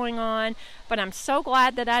much going on. But I'm so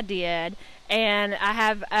glad that I did. And I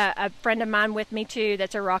have a friend of mine with me, too,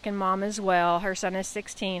 that's a Rockin' Mom as well. Her son is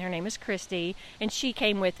 16. Her name is Christy. And she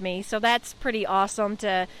came with me. So that's pretty awesome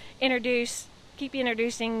to keep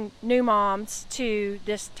introducing new moms to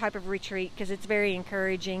this type of retreat because it's very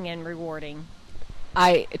encouraging and rewarding.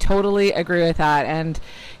 I totally agree with that. And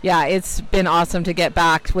yeah, it's been awesome to get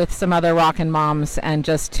back with some other Rockin' Moms and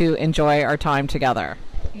just to enjoy our time together.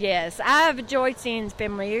 Yes, I've enjoyed seeing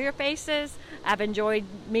familiar faces. I've enjoyed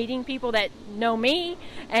meeting people that know me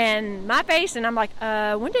and my face, and I'm like,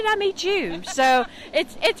 when did I meet you? So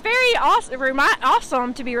it's very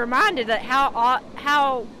awesome to be reminded that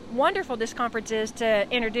how wonderful this conference is to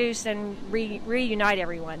introduce and reunite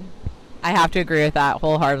everyone. I have to agree with that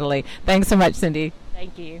wholeheartedly. Thanks so much, Cindy.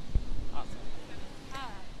 Thank you.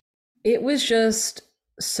 It was just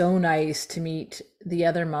so nice to meet the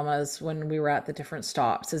other mamas when we were at the different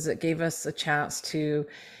stops, as it gave us a chance to,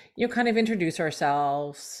 kind of introduce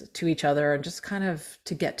ourselves to each other and just kind of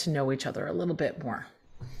to get to know each other a little bit more.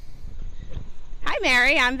 Hi,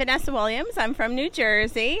 Mary. I'm Vanessa Williams. I'm from New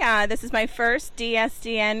Jersey. This is my first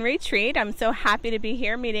DSDN retreat. I'm so happy to be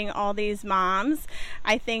here meeting all these moms.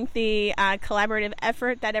 I think the collaborative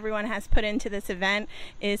effort that everyone has put into this event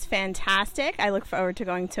is fantastic. I look forward to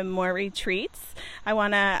going to more retreats. I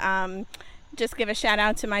want to just give a shout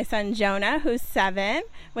out to my son Jonah, who's 7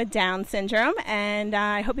 with Down syndrome, and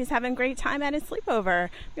I hope he's having a great time at his sleepover.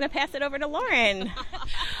 I'm going to pass it over to Lauren.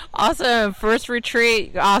 Awesome. First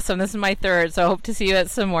retreat. Awesome. This is my 3rd, so I hope to see you at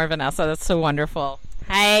some more, Vanessa. That's so wonderful.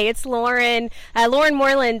 Hi, it's Lauren. Lauren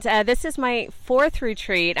Moreland. This is my 4th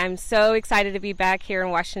retreat. I'm so excited to be back here in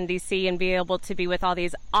Washington, D.C. and be able to be with all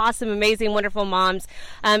these awesome, amazing, wonderful moms.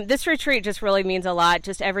 This retreat just really means a lot.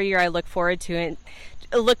 Just every year I look forward to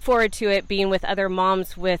it being with other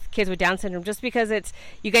moms with kids with Down syndrome, just because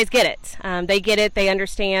you guys get it. They get it, they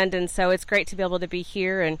understand, and so it's great to be able to be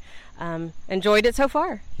here and enjoyed it so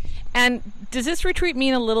far. And does this retreat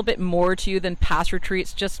mean a little bit more to you than past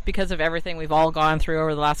retreats just because of everything we've all gone through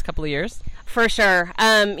over the last couple of years? For sure.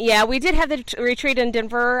 Yeah, we did have the retreat in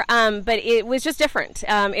Denver, but it was just different.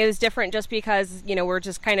 It was different just because, we're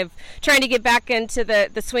just kind of trying to get back into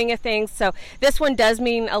the swing of things. So this one does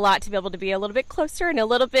mean a lot to be able to be a little bit closer and a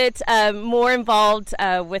little bit more involved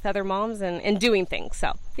with other moms and doing things.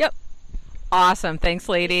 So, yep. Awesome. Thanks,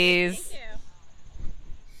 ladies. Thank you.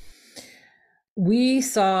 We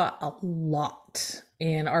saw a lot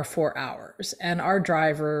in our 4 hours, and our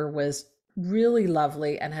driver was really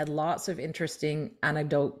lovely and had lots of interesting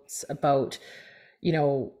anecdotes about,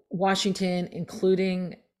 Washington,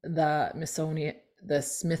 including the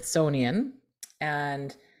Smithsonian,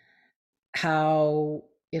 and how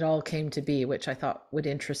it all came to be, which I thought would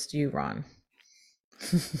interest you, Ron.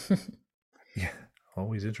 Yeah,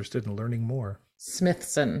 always interested in learning more.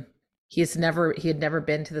 Smithson. He had never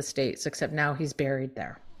been to the States, except now he's buried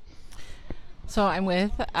there. So I'm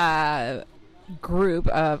with group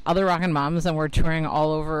of other Rockin' Moms, and we're touring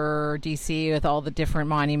all over DC with all the different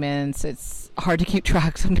monuments. It's hard to keep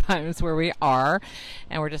track sometimes where we are,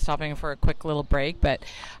 and we're just stopping for a quick little break, but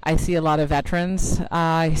I see a lot of veterans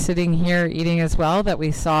sitting here eating as well that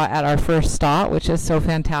we saw at our first stop, which is so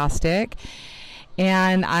fantastic.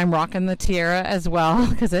 And I'm rocking the tiara as well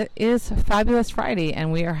because it is Fabulous Friday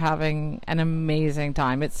and we are having an amazing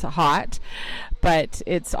time. It's hot, but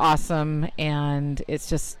it's awesome, and it's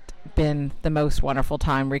just been the most wonderful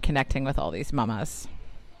time reconnecting with all these mamas.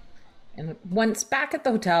 And once back at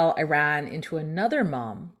the hotel, I ran into another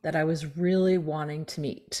mom that I was really wanting to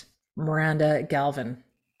meet, Miranda Galvin.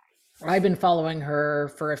 I've been following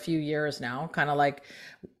her for a few years now, kind of like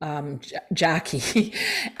Jackie,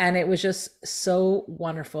 and it was just so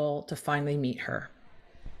wonderful to finally meet her.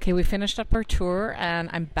 Okay, we finished up our tour, and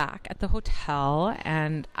I'm back at the hotel,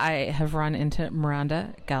 and I have run into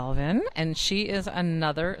Miranda Galvin, and she is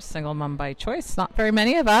another single mom by choice. Not very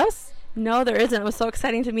many of us. No, there isn't. It was so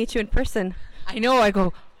exciting to meet you in person. I know. I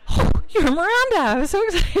go, oh, you're Miranda. I was so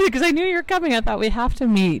excited because I knew you were coming. I thought we have to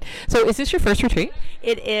meet. So is this your first retreat?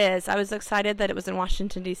 It is. I was excited that it was in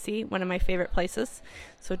Washington, D.C., one of my favorite places.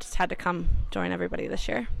 So just had to come join everybody this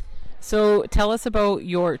year. So tell us about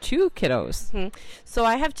your 2 kiddos. Mm-hmm. So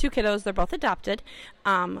I have 2 kiddos. They're both adopted.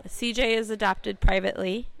 CJ is adopted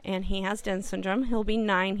privately, and he has Down syndrome. He'll be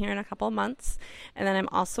 9 here in a couple of months. And then I'm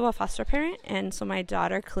also a foster parent. And so my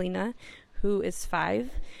daughter, Kalina, who is 5,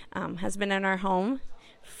 has been in our home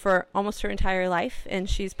for almost her entire life, and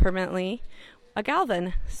she's permanently a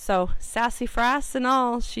Galvin. So sassy frass and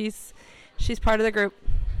all, she's part of the group.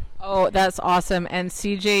 Oh, that's awesome. And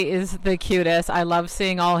CJ is the cutest. I love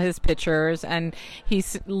seeing all his pictures, and he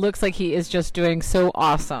looks like he is just doing so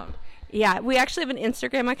awesome. Yeah, we actually have an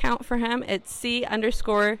Instagram account for him. It's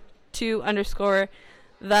C_2_the_J.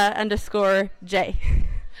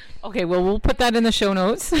 Okay, well, we'll put that in the show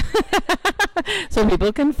notes so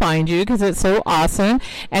people can find you because it's so awesome.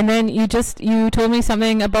 And then you told me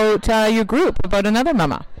something about your group, about another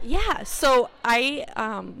mama. Yeah, so I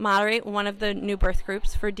moderate one of the new birth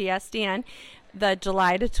groups for DSDN, the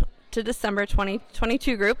July to December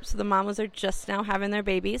 2022 group. So the mamas are just now having their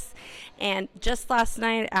babies. And just last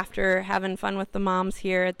night, after having fun with the moms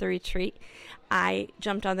here at the retreat, I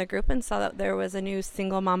jumped on the group and saw that there was a new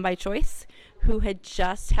single mom by choice who had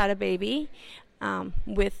just had a baby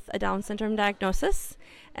with a Down syndrome diagnosis.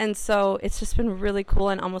 And so it's just been really cool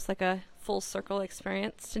and almost like a full circle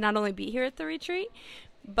experience to not only be here at the retreat,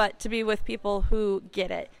 but to be with people who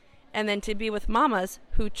get it. And then to be with mamas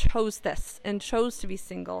who chose this and chose to be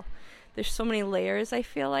single. There's so many layers, I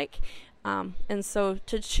feel like. And so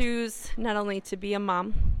to choose not only to be a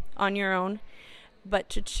mom on your own, but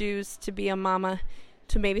to choose to be a mama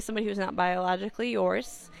to maybe somebody who's not biologically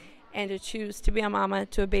yours, and to choose to be a mama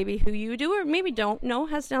to a baby who you do or maybe don't know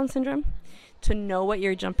has Down syndrome, to know what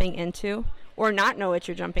you're jumping into or not know what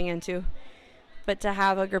you're jumping into, but to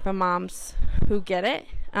have a group of moms who get it.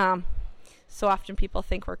 So often people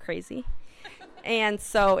think we're crazy. And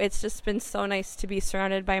so it's just been so nice to be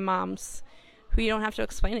surrounded by moms who you don't have to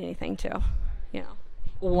explain anything to,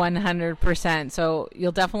 100%. So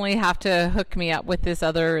you'll definitely have to hook me up with this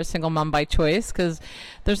other single mom by choice because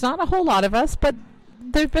there's not a whole lot of us, but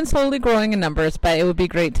they've been slowly growing in numbers, but it would be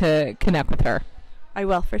great to connect with her. I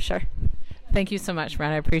will, for sure. Thank you so much,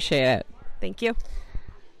 Miranda. I appreciate it. Thank you.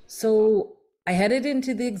 So I headed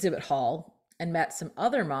into the exhibit hall and met some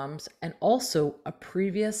other moms and also a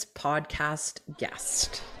previous podcast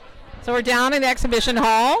guest. So we're down in the exhibition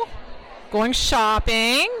hall, going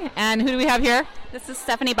shopping. And who do we have here? This is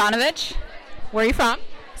Stephanie Bonovich. Where are you from?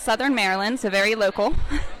 Southern Maryland, so very local.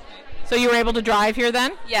 So you were able to drive here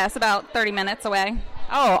then? Yes, about 30 minutes away.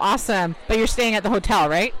 Oh, awesome. But you're staying at the hotel,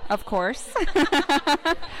 right? Of course.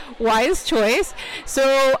 Wise choice.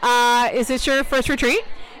 So is this your first retreat?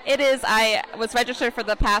 It is. I was registered for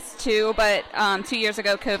the past two, but 2 years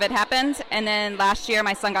ago COVID happened, and then last year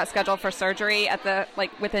my son got scheduled for surgery at the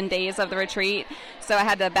within days of the retreat, so I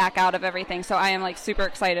had to back out of everything. So I am super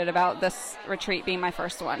excited about this retreat being my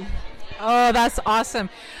first one. Oh, that's awesome.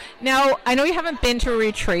 Now, I know you haven't been to a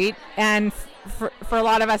retreat, and for a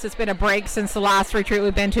lot of us it's been a break since the last retreat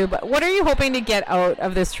we've been to, but what are you hoping to get out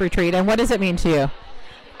of this retreat, and what does it mean to you?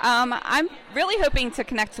 I'm really hoping to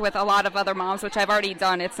connect with a lot of other moms, which I've already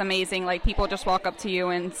done. It's amazing. People just walk up to you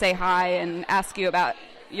and say hi and ask you about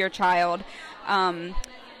your child.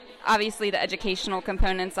 Obviously, the educational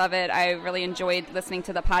components of it, I really enjoyed listening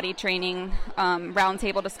to the potty training,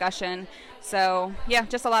 roundtable discussion. So, yeah,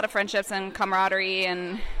 just a lot of friendships and camaraderie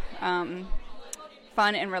and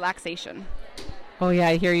fun and relaxation. Oh yeah,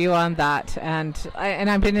 I hear you on that, and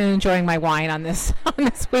I've been enjoying my wine on this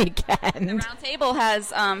weekend. The round table has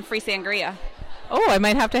free sangria. Oh, I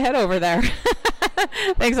might have to head over there.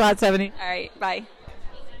 Thanks a lot, 70. All right, bye.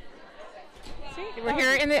 We're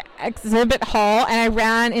here in the exhibit hall, and I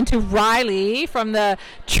ran into Riley from the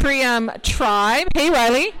Trium Tribe. Hey,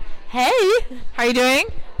 Riley. Hey. How are you doing?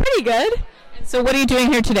 Pretty good. So what are you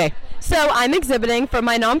doing here today? So I'm exhibiting for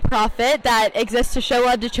my nonprofit that exists to show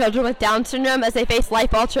love to children with Down syndrome as they face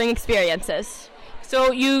life-altering experiences.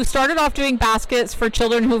 So you started off doing baskets for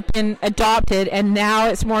children who've been adopted, and now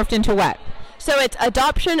it's morphed into what? So it's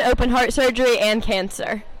adoption, open heart surgery, and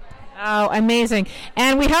cancer. Oh, amazing.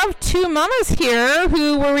 And we have two mamas here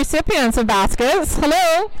who were recipients of baskets.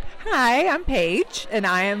 Hello. Hi, I'm Paige, and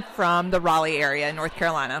I am from the Raleigh area in North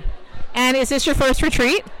Carolina. And is this your first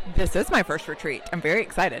retreat? This is my first retreat. I'm very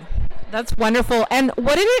excited. That's wonderful. And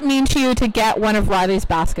what did it mean to you to get one of Riley's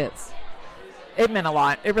baskets? It meant a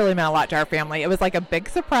lot. It really meant a lot to our family. It was like a big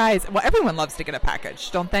surprise. Well, everyone loves to get a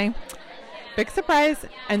package, don't they? Big surprise.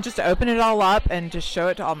 And just to open it all up and just show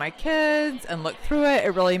it to all my kids and look through it, it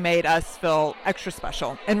really made us feel extra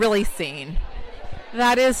special and really seen.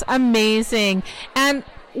 That is amazing. And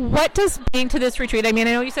what does being to this retreat, I mean,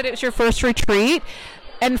 I know you said it was your first retreat,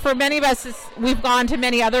 and for many of us, we've gone to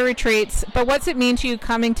many other retreats, but what's it mean to you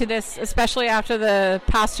coming to this, especially after the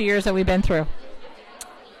past 2 years that we've been through?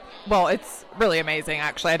 Well, it's really amazing,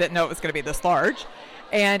 actually. I didn't know it was going to be this large.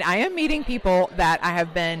 And I am meeting people that I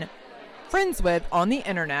have been friends with on the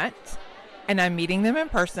internet, and I'm meeting them in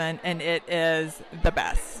person, and it is the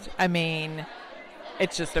best. I mean,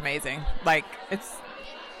 it's just amazing. It's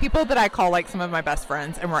people that I call some of my best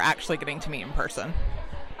friends, and we're actually getting to meet in person.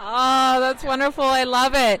 Oh, that's wonderful. I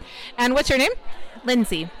love it. And what's your name?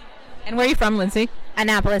 Lindsay. And where are you from, Lindsay?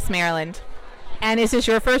 Annapolis, Maryland. And is this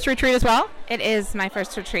your first retreat as well? It is my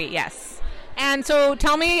first retreat, yes. And so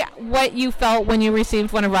tell me what you felt when you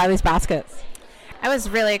received one of Riley's baskets. I was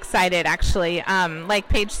really excited, actually. Like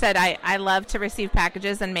Paige said, I love to receive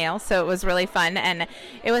packages and mail, so it was really fun. And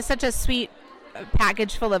it was such a sweet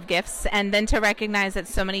package full of gifts, and then to recognize that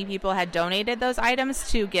so many people had donated those items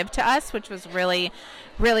to give to us, which was really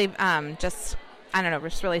just, I don't know,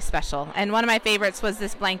 just really special. And one of my favorites was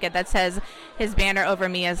this blanket that says his banner over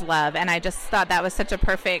me is love, and I just thought that was such a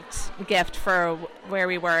perfect gift for where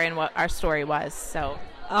we were and what our story was. So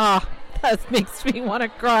that makes me want to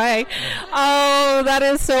cry. Oh, that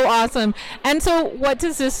is so awesome. And so what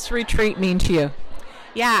does this retreat mean to you?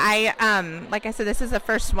 Yeah, like I said, this is the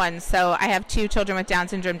first one, so I have 2 children with Down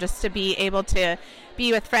syndrome. Just to be able to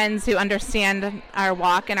be with friends who understand our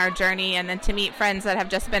walk and our journey, and then to meet friends that have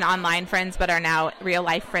just been online friends but are now real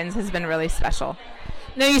life friends has been really special.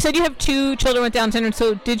 Now, you said you have 2 children with Down syndrome,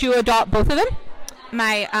 so did you adopt both of them?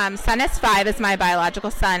 My son is 5, is my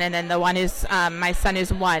biological son, and then the one who's my son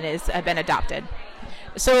who's 1 is been adopted.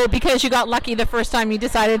 So because you got lucky the first time, you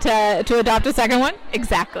decided to adopt a second one?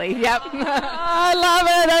 Exactly. Yep. I love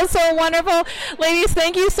it. That's so wonderful. Ladies,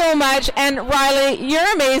 thank you so much. And Riley,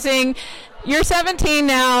 you're amazing. You're 17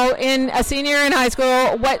 now, in a senior in high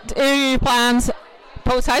school. What are your plans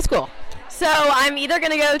post-high school? So I'm either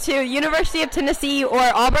going to go to University of Tennessee or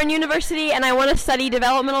Auburn University, and I want to study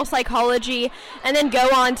developmental psychology and then go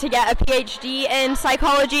on to get a PhD in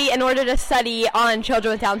psychology in order to study on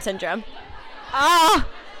children with Down syndrome. I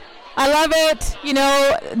love it. You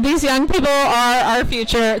know, these young people are our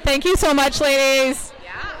future. Thank you so much, ladies.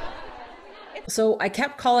 Yeah. So I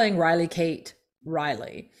kept calling Riley Kate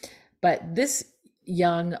Riley, but this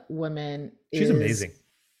young woman She's amazing.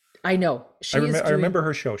 I know. I remember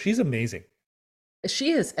her show. She's amazing.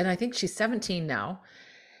 She is. And I think she's 17 now,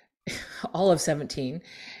 all of 17.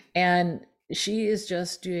 And she is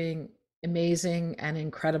just doing amazing and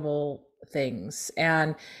incredible things.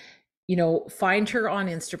 And find her on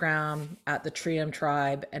Instagram at the Trium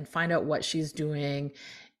Tribe and find out what she's doing.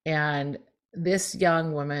 And this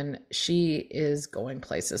young woman, she is going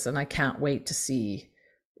places, and I can't wait to see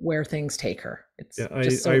where things take her. It's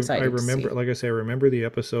just so exciting. I remember, like I say, I remember the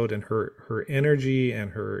episode, and her energy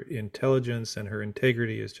and her intelligence and her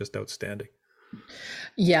integrity is just outstanding.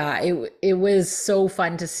 Yeah, it was so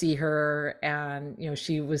fun to see her, and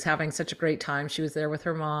she was having such a great time. She was there with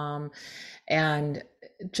her mom, and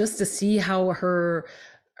just to see how her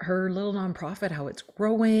little nonprofit, how it's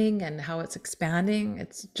growing and how it's expanding,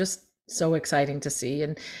 it's just so exciting to see,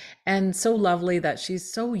 and so lovely that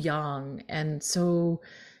she's so young and so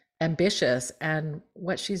ambitious, and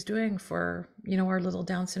what she's doing for our little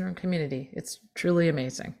Down syndrome community. It's truly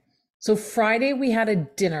amazing. So Friday we had a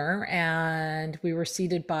dinner, and we were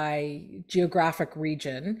seated by geographic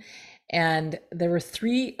region, and there were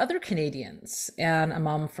 3 other Canadians and a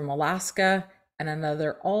mom from Alaska and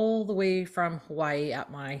another all the way from Hawaii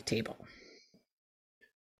at my table.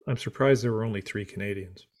 I'm surprised there were only 3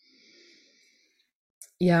 Canadians.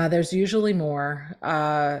 Yeah, there's usually more.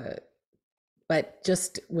 But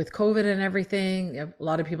just with COVID and everything, a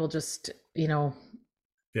lot of people just,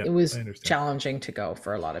 it was challenging to go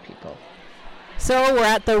for a lot of people. So we're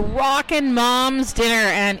at the Rockin' Moms dinner,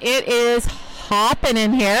 and it is hopping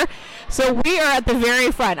in here. So we are at the very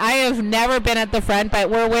front. I have never been at the front, but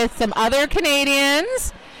we're with some other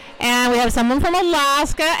Canadians, and we have someone from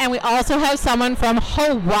Alaska, and we also have someone from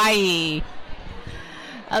Hawaii.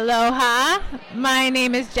 Aloha, my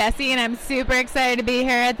name is Jessie, and I'm super excited to be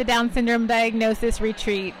here at the Down Syndrome Diagnosis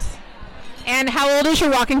Retreat. And how old is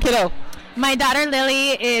your rockin' kiddo? My daughter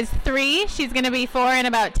Lily is 3. She's going to be 4 in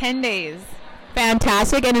about 10 days.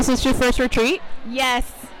 Fantastic. And is this your first retreat? Yes.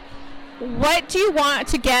 What do you want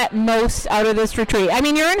to get most out of this retreat? I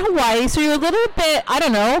mean, you're in Hawaii, so you're a little bit,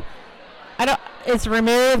 it's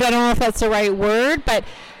removed. I don't know if that's the right word, but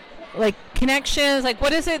like connections, like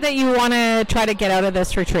what is it that you want to try to get out of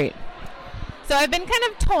this retreat? So I've been kind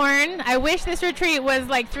of torn. I wish this retreat was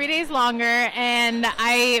like 3 days longer, and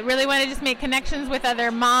I really want to just make connections with other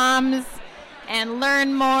moms and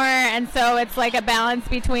learn more. And so it's like a balance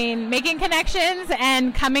between making connections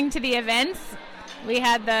and coming to the events. We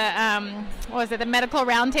had the the medical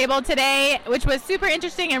roundtable today, which was super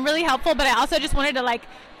interesting and really helpful, but I also just wanted to like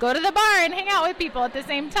go to the bar and hang out with people at the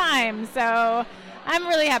same time. So I'm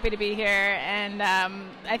really happy to be here, and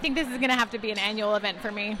I think this is going to have to be an annual event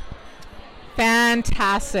for me.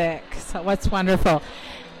 Fantastic. So what's wonderful.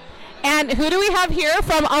 And who do we have here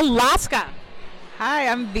from Alaska? Hi,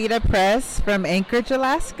 I'm Vita Press from Anchorage,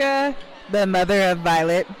 Alaska, the mother of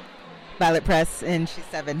Violet Press, and she's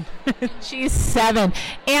 7. She's 7.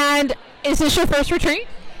 And is this your first retreat?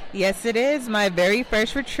 Yes, it is my very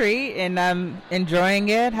first retreat, and I'm enjoying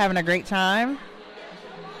it, having a great time.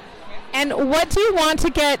 And what do you want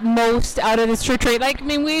to get most out of this retreat? Like, I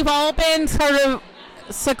mean, we've all been sort of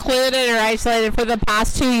secluded or isolated for the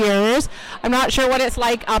past 2 years. I'm not sure what it's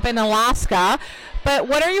like up in Alaska, but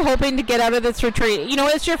what are you hoping to get out of this retreat?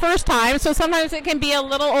 It's your first time, so sometimes it can be a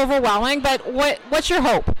little overwhelming, but what's your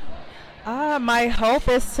hope? My hope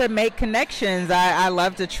is to make connections. I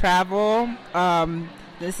love to travel.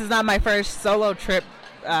 This is not my first solo trip.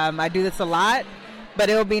 I do this a lot. But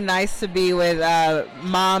it will be nice to be with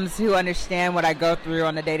moms who understand what I go through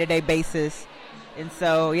on a day-to-day basis. And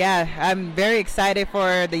so, yeah, I'm very excited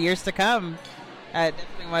for the years to come. I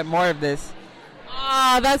definitely want more of this.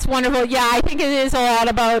 Oh, that's wonderful. Yeah, I think it is a lot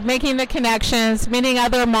about making the connections, meeting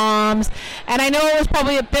other moms. And I know it was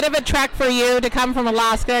probably a bit of a trek for you to come from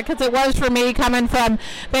Alaska, because it was for me coming from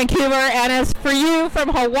Vancouver, and it's for you from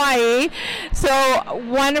Hawaii. So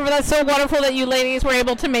wonderful. That's so wonderful that you ladies were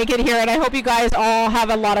able to make it here, and I hope you guys all have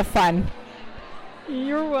a lot of fun.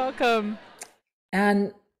 You're welcome.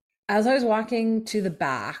 And as I was walking to the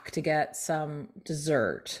back to get some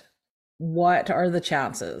dessert, what are the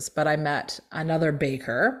chances? But I met another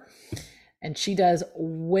baker, and she does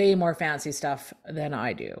way more fancy stuff than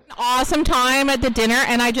I do. Awesome time at the dinner,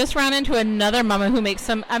 and I just ran into another mama who makes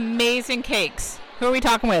some amazing cakes. Who are we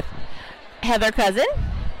talking with? Heather Cousin.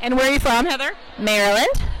 And where are you from, Heather?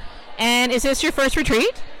 Maryland. And is this your first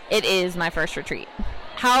retreat? It is my first retreat.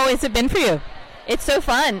 How has it been for you? It's so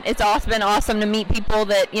fun. It's been awesome to meet people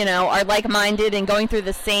that, are like-minded and going through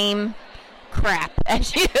the same crap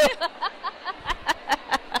as you.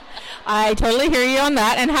 I totally hear you on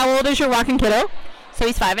that. And how old is your rockin' kiddo? So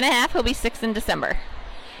he's 5.5. He'll be 6 in December.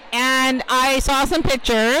 And I saw some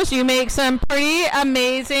pictures. You make some pretty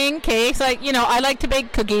amazing cakes. Like, I like to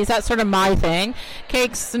bake cookies. That's sort of my thing.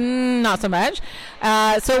 Cakes, not so much.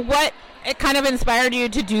 So what kind of inspired you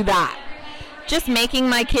to do that? just making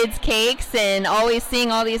my kids cakes and always seeing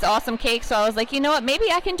all these awesome cakes. So I was like, you know what, maybe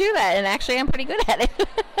I can do that. And actually, I'm pretty good at it.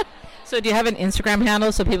 So do you have an Instagram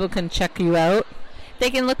handle so people can check you out? They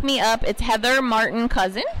can look me up. It's Heather Martin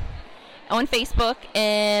Cousin on Facebook,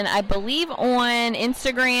 and I believe on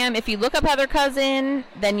Instagram. If you look up Heather Cousin,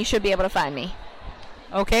 then you should be able to find me.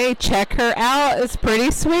 Okay, check her out. It's pretty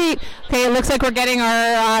sweet. Okay, it looks like we're getting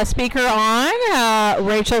our speaker on,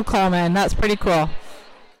 Rachel Coleman. That's pretty cool.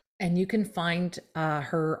 And you can find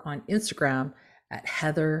her on Instagram at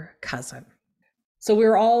Heather Cousin. So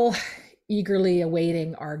we're all eagerly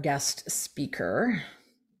awaiting our guest speaker,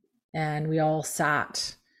 and we all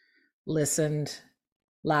sat, listened,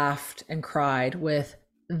 laughed, and cried with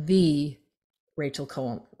the Rachel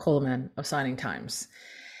Coleman of Signing Times.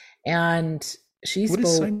 And she spoke. What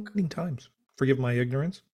is Signing Times? Forgive my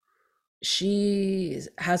ignorance. She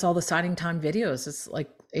has all the Signing Time videos. It's like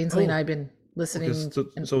Ainsley and I have been listening.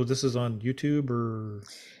 So this is on YouTube or?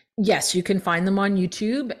 Yes, you can find them on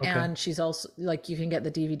YouTube. Okay. And she's also like, you can get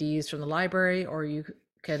the DVDs from the library, or you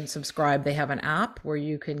can subscribe. They have an app where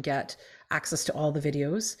you can get access to all the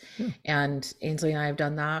videos. And Ainsley and I have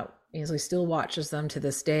done that. Ainsley still watches them to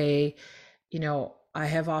this day. You know, I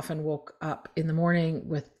have often woke up in the morning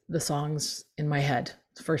with the songs in my head.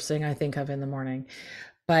 It's the first thing I think of in the morning.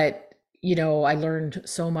 But, you know, I learned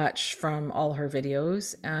so much from all her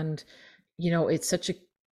videos. And, you know, it's such a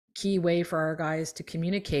key way for our guys to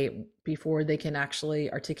communicate before they can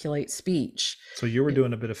actually articulate speech. So you were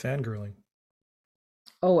doing a bit of fangirling.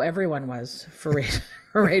 Oh, everyone was for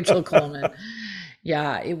Rachel Coleman.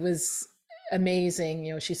 Yeah, it was amazing.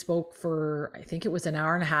 You know, she spoke for, I think it was an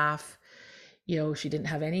hour and a half. You know, she didn't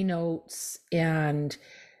have any notes, and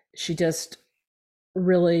she just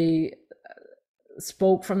really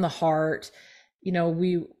spoke from the heart. You know,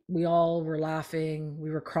 we all were laughing,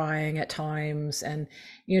 we were crying at times, and,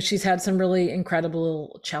 you know, she's had some really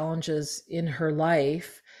incredible challenges in her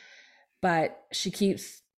life, but she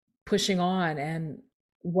keeps pushing on, and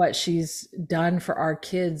what she's done for our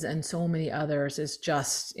kids and so many others is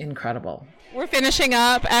just incredible. We're finishing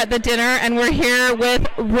up at the dinner, and we're here with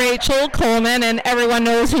Rachel Coleman, and everyone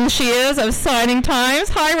knows who she is of Signing Times.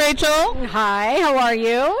 Hi, Rachel. Hi, how are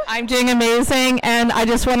you? I'm doing amazing, and I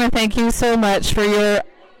just want to thank you so much for your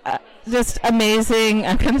just amazing,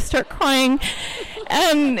 I'm going to start crying,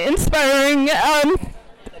 and inspiring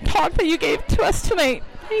talk that you gave to us tonight.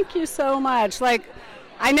 Thank you so much. Like,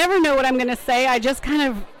 I never know what I'm going to say. I just kind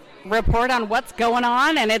of report on what's going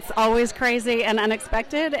on, and it's always crazy and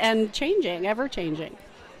unexpected and changing, ever changing.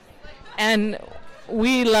 And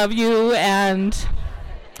we love you, and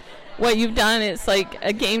what you've done is like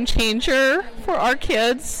a game changer for our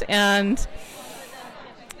kids, and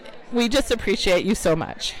we just appreciate you so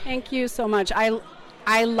much. Thank you so much.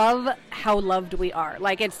 I love how loved we are.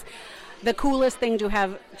 Like, it's the coolest thing to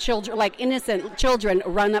have children, like innocent children,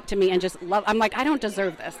 run up to me and just love. I'm like, I don't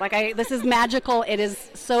deserve this. Like, this is magical. It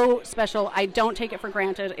is so special. I don't take it for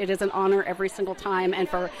granted. It is an honor every single time. And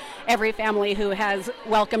for every family who has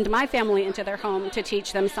welcomed my family into their home to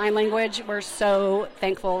teach them sign language, we're so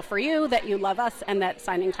thankful for you, that you love us, and that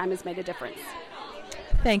Signing Time has made a difference.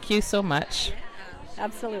 Thank you so much.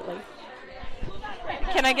 Absolutely.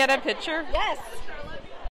 Can I get a picture? Yes.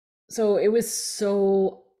 So it was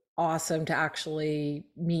so awesome to actually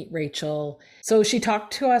meet Rachel. So she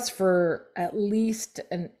talked to us for at least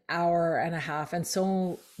an hour and a half, and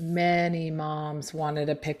so many moms wanted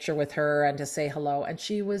a picture with her and to say hello. And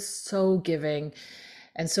she was so giving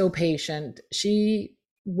and so patient. She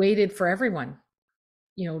waited for everyone,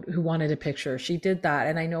 you know, who wanted a picture. She did that.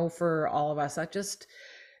 And I know for all of us, that just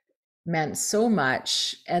meant so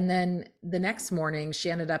much. And then the next morning, she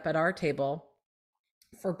ended up at our table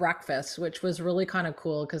for breakfast, which was really kind of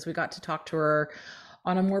cool because we got to talk to her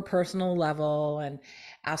on a more personal level and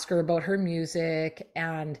ask her about her music.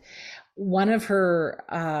 And one of her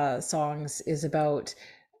songs is about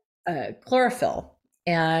chlorophyll.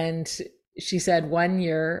 And she said one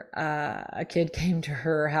year a kid came to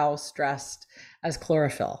her house dressed as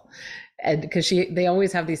chlorophyll, and because they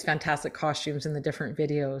always have these fantastic costumes in the different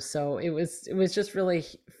videos. So it was just really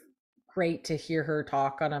great to hear her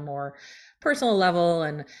talk on a more personal level,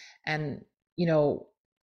 and you know,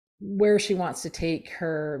 where she wants to take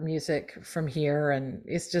her music from here. And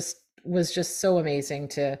was just so amazing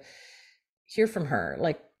to hear from her,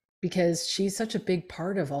 like, because she's such a big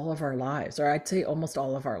part of all of our lives, or I'd say almost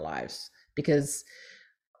all of our lives, because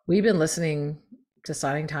we've been listening to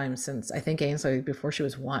Signing Time since, I think, Ainsley, before she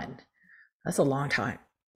was 1. That's a long time.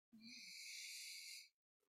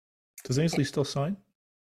 Does Ainsley still sign?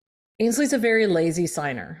 Ainsley's a very lazy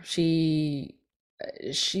signer. She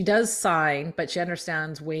she does sign, but she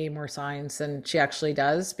understands way more signs than she actually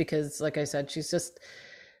does because, like I said, she's just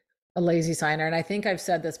a lazy signer. And I think I've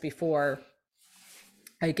said this before.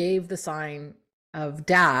 I gave the sign of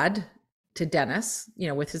dad to Dennis,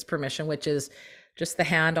 with his permission, which is just the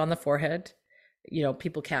hand on the forehead.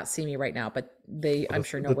 People can't see me right now, but I'm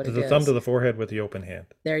sure know what it is. The thumb to the forehead with the open hand.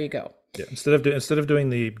 There you go. Yeah. Instead of doing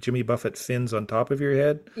the Jimmy Buffett fins on top of your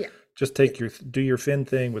head, yeah, just do your fin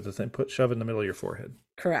thing with the thing, shove in the middle of your forehead.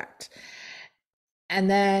 Correct. And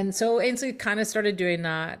then so Ainsley kind of started doing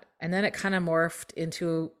that, and then it kind of morphed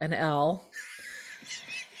into an L.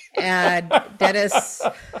 And Dennis,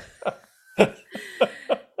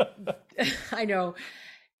 I know,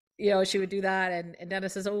 she would do that, and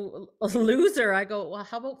Dennis says, "Oh, a loser." I go, "Well,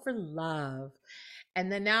 how about for love?"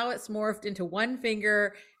 And then now it's morphed into one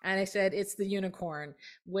finger, and I said it's the unicorn,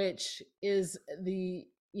 which is the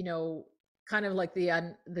kind of like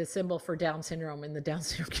the symbol for Down syndrome in the Down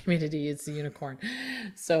syndrome community is the unicorn.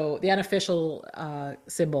 So the unofficial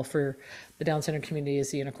symbol for the Down syndrome community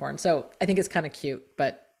is the unicorn. So I think it's kind of cute,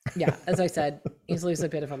 but yeah, as I said, Ainsley's a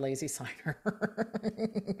bit of a lazy signer.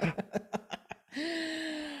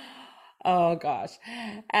 Oh gosh.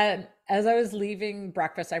 And as I was leaving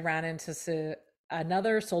breakfast, I ran into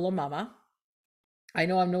another solo mama. I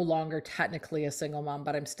know I'm no longer technically a single mom,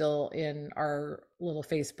 but I'm still in our little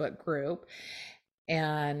Facebook group.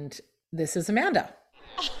 And this is Amanda.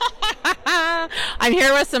 I'm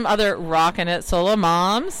here with some other rockin' it solo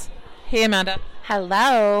moms. Hey, Amanda.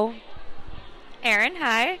 Hello. Erin,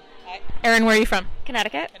 hi. Hi. Erin, where are you from?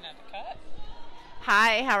 Connecticut.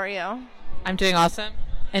 Hi, how are you? I'm doing awesome.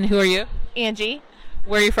 And who are you? Angie.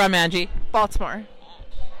 Where are you from, Angie? Baltimore.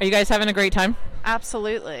 Are you guys having a great time?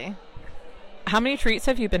 Absolutely. How many treats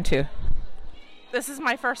have you been to? This is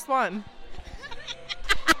my first one.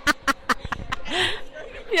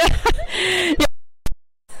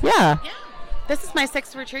 Yeah. This is my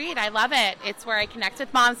 6th retreat. I love it. It's where I connect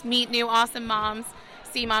with moms, meet new awesome moms,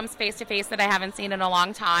 see moms face to face that I haven't seen in a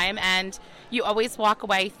long time, and you always walk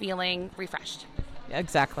away feeling refreshed.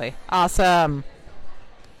 Exactly. Awesome.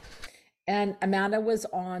 And Amanda was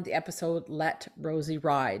on the episode Let Rosie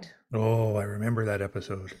Ride. Oh, I remember that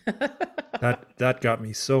episode. that got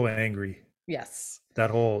me so angry. Yes.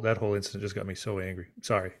 That whole incident just got me so angry.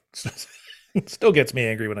 Sorry. It still gets me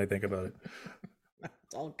angry when I think about it.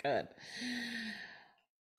 It's all good.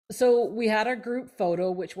 So we had our group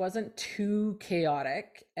photo, which wasn't too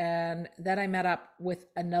chaotic. And then I met up with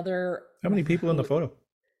another. How many people in the photo?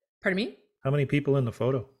 Pardon me? How many people in the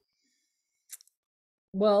photo?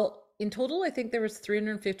 Well, in total, I think there was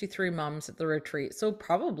 353 moms at the retreat. So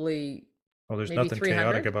probably. Well, there's nothing 300?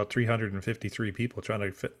 chaotic about 353 people trying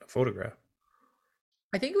to fit in a photograph.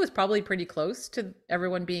 I think it was probably pretty close to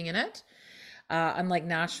everyone being in it. Unlike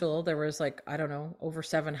Nashville, there was over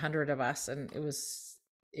 700 of us, and it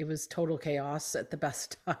was total chaos at the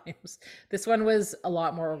best times. This one was a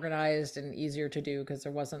lot more organized and easier to do because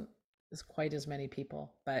there wasn't quite as many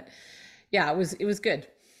people. But yeah, it was good.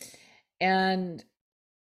 And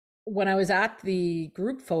when I was at the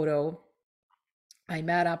group photo, I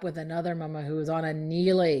met up with another mama who was on a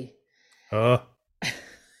Neely. Oh,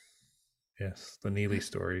 yes, the Neely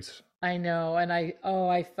stories. I know. And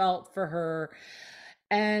I felt for her,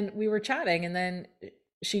 and we were chatting, and then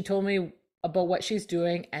she told me about what she's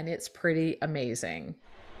doing, and it's pretty amazing.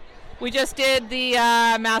 We just did the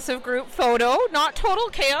massive group photo, not total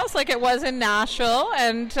chaos like it was in Nashville,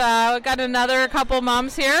 and got another couple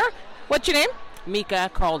moms here. What's your name? Mika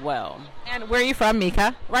Caldwell. And where are you from,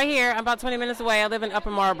 Mika? Right here. I'm about 20 minutes away. I live in Upper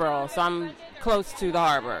Marlboro, so I'm close to the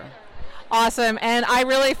harbor. Awesome. And I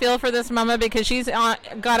really feel for this mama because she's got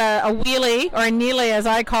a wheelie, or a Neely as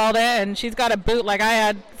I called it, and she's got a boot like I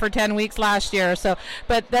had for 10 weeks last year. So,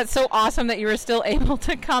 but that's so awesome that you were still able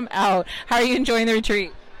to come out. How are you enjoying the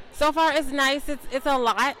retreat? So far, it's nice. It's a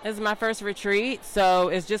lot. It's my first retreat, so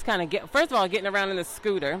it's just kind of first of all, getting around in the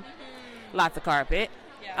scooter. Lots of carpet.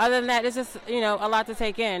 Yeah. Other than that, it's just, a lot to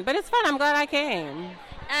take in. But it's fun. I'm glad I came.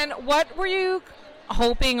 And what were you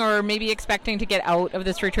hoping or maybe expecting to get out of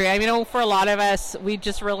this retreat? I mean, for a lot of us, we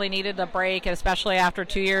just really needed a break, especially after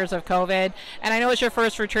 2 years of COVID. And I know it's your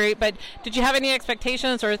first retreat, but did you have any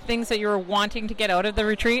expectations or things that you were wanting to get out of the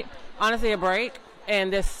retreat? Honestly, a break,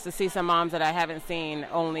 and just to see some moms that I haven't seen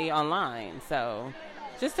only online. So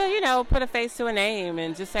just to, put a face to a name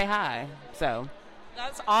and just say hi. So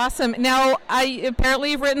that's awesome. Now,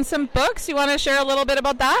 apparently you've written some books. You want to share a little bit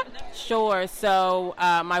about that? Sure. So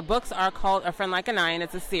my books are called A Friend Like a Nine.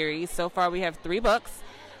 It's a series. So far we have 3 books.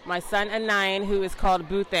 My son at 9, who is called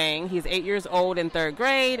Boothang. He's 8 years old in 3rd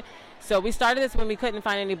grade. So we started this when we couldn't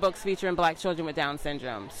find any books featuring Black children with Down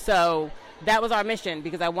syndrome. So that was our mission,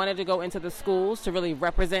 because I wanted to go into the schools to really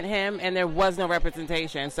represent him, and there was no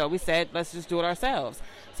representation. So we said, let's just do it ourselves.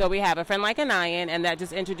 So we have A Friend Like Anian, and that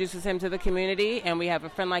just introduces him to the community. And we have A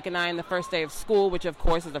Friend Like Anian the first day of school, which of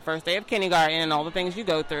course is the first day of kindergarten and all the things you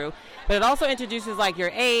go through. But it also introduces like your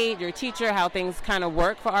aide, your teacher, how things kind of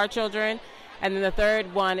work for our children. And then the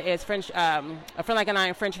third one is A Friend Like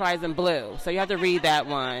Anian, French Fries in Blue. So you have to read that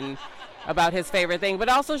one about his favorite thing. But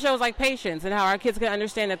it also shows like patience and how our kids can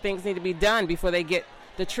understand that things need to be done before they get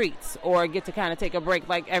the treats or get to kind of take a break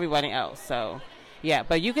like everybody else. So yeah,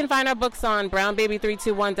 but you can find our books on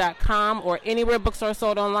brownbaby321.com or anywhere books are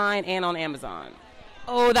sold online and on Amazon.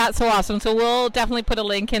 Oh, that's so awesome. So we'll definitely put a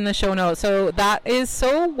link in the show notes. So that is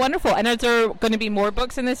so wonderful. And is there going to be more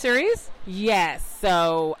books in this series? Yes.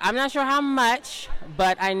 So I'm not sure how much,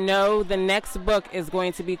 but I know the next book is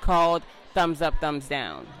going to be called Thumbs Up, Thumbs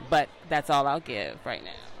Down. But that's all I'll give right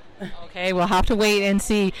now. Okay, we'll have to wait and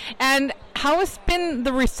see. And how has been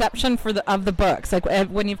the reception of the books? Like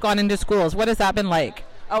when you've gone into schools, what has that been like?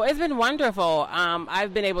 Oh, it's been wonderful.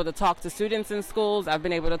 I've been able to talk to students in schools. I've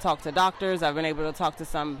been able to talk to doctors. I've been able to talk to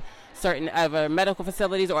some certain other medical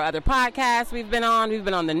facilities or other podcasts we've been on. We've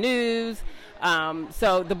been on the news.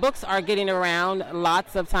 So the books are getting around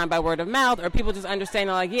lots of time by word of mouth, or people just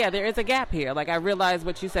understanding like, yeah, there is a gap here. Like, I realize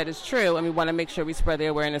what you said is true, and we want to make sure we spread the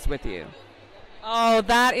awareness with you. Oh,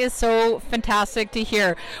 that is so fantastic to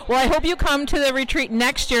hear. Well, I hope you come to the retreat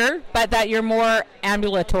next year, but that you're more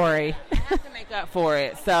ambulatory. I have to make up for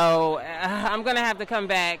it. So I'm going to have to come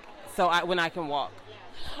back when I can walk.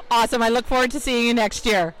 Awesome. I look forward to seeing you next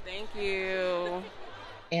year. Thank you.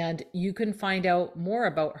 And you can find out more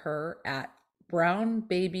about her at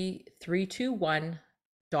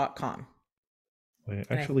brownbaby321.com.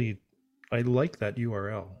 Actually, I like that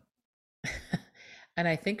URL. And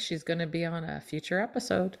I think she's going to be on a future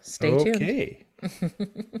episode. Stay tuned. Okay.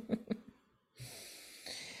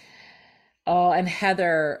 Oh, and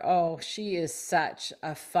Heather, she is such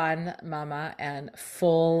a fun mama and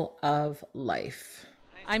full of life.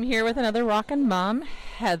 I'm here with another rockin' mom,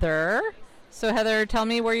 Heather. So Heather, tell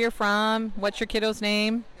me where you're from. What's your kiddo's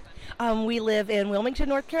name? We live in Wilmington,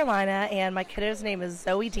 North Carolina, and my kiddo's name is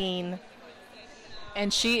Zoe Dean.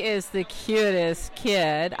 And she is the cutest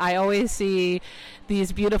kid. I always see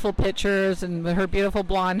these beautiful pictures and her beautiful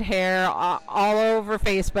blonde hair all over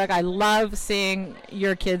Facebook. I love seeing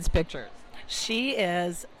your kids' pictures. She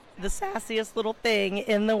is the sassiest little thing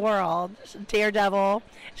in the world. Daredevil.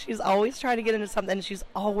 She's always trying to get into something. She's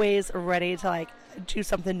always ready to do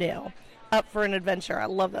something new. Up for an adventure. I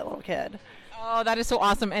love that little kid. Oh, that is so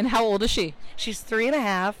awesome. And how old is she? She's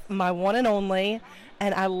 3.5, my one and only,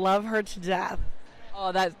 and I love her to death.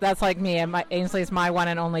 Oh, that's like me, and Ainsley is my one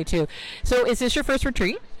and only too. So is this your first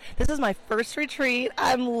retreat? This is my first retreat.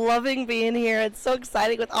 I'm loving being here. It's so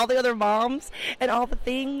exciting with all the other moms and all the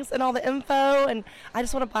things and all the info, and I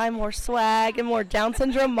just want to buy more swag and more Down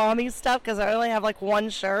syndrome mommy stuff because I only have one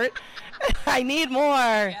shirt. I need more.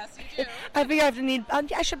 Yes, you do. I figure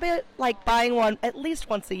I should be buying one at least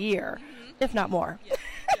once a year, if not more. Yeah.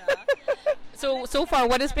 So far,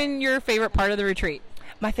 what has been your favorite part of the retreat?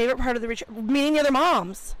 My favorite part of the retreat, meeting the other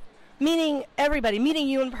moms, meeting everybody, meeting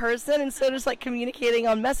you in person instead of just communicating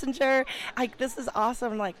on Messenger. This is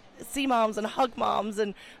awesome. See moms and hug moms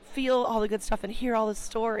and feel all the good stuff and hear all the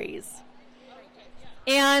stories.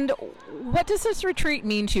 And what does this retreat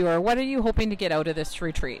mean to you, or what are you hoping to get out of this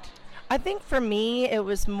retreat? I think for me, it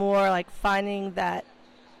was more finding that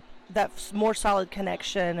more solid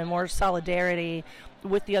connection and more solidarity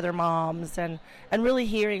with the other moms, and really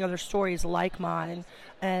hearing other stories like mine,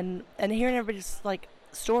 and hearing everybody's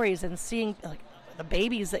stories and seeing the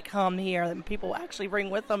babies that come here that people actually bring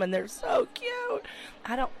with them, and they're so cute.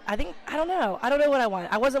 I don't know what I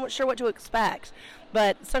want. I wasn't sure what to expect,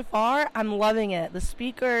 but so far I'm loving it. The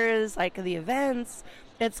speakers, the events,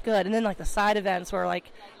 it's good. And then the side events where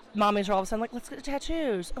mommies are all of a sudden let's get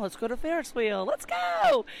tattoos. Oh, let's go to Ferris wheel. Let's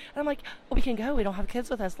go. And I'm well, we can go. We don't have kids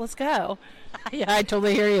with us. Let's go. Yeah, I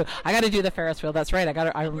totally hear you. I got to do the Ferris wheel. That's right. We're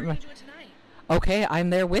going to do it tonight. Okay, I'm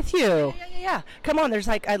there with you. Yeah. Come on. There's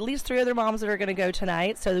at least 3 other moms that are going to go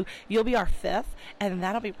tonight. So you'll be our 5th, and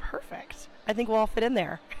that'll be perfect. I think we'll all fit in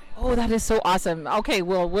there. Oh, that is so awesome. Okay,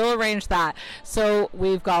 we'll arrange that. So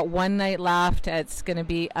we've got one night left. It's going to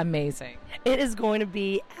be amazing. It is going to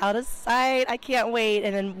be out of sight. I can't wait.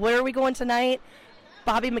 And then where are we going tonight?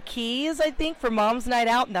 Bobby McKee's, I think, for Mom's Night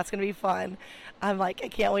Out, and that's going to be fun. I'm I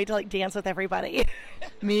can't wait to dance with everybody.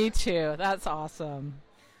 Me too. That's awesome.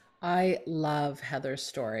 I love Heather's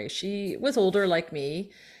story. She was older like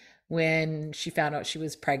me when she found out she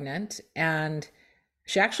was pregnant, and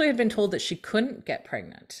she actually had been told that she couldn't get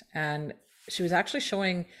pregnant. And she was actually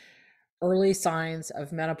showing early signs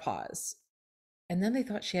of menopause. And then they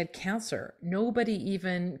thought she had cancer. Nobody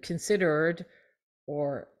even considered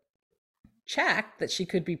or checked that she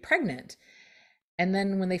could be pregnant. And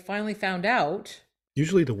then when they finally found out,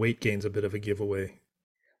 usually the weight gain's a bit of a giveaway.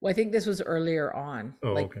 well, I think this was earlier on,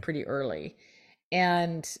 pretty early.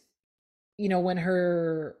 And, when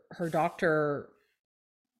her doctor,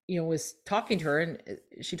 was talking to her, and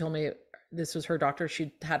she told me this was her doctor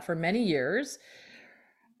she'd had for many years.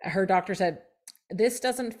 Her doctor said, this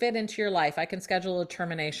doesn't fit into your life. I can schedule a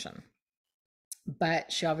termination.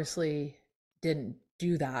 But she obviously didn't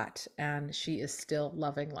do that. And she is still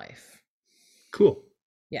loving life. Cool.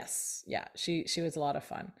 Yes. Yeah. She was a lot of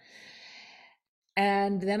fun.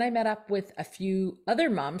 And then I met up with a few other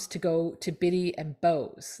moms to go to Biddy and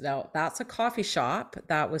Beau's. Now, that's a coffee shop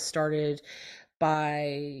that was started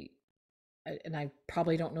by, and I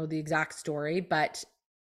probably don't know the exact story, but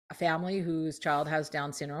a family whose child has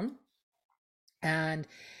Down syndrome. And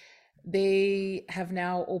they have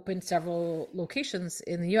now opened several locations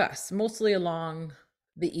in the US, mostly along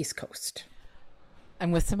the East Coast.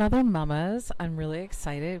 I'm with some other mamas. I'm really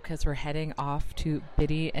excited because we're heading off to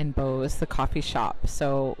Biddy and Beau's, the coffee shop.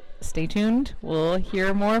 So stay tuned. We'll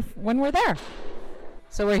hear more when we're there.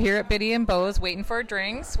 So we're here at Biddy and Beau's waiting for our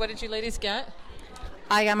drinks. What did you ladies get?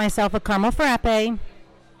 I got myself a caramel frappe. I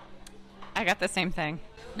got the same thing.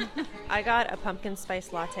 I got a pumpkin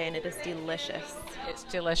spice latte, and it is delicious. It's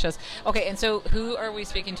delicious. Okay, and so who are we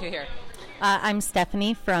speaking to here? I'm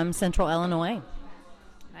Stephanie from Central Illinois.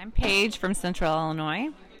 I'm Paige from Central Illinois.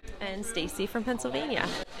 And Stacy from Pennsylvania.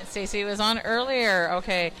 And Stacy was on earlier.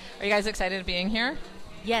 Okay. Are you guys excited being here?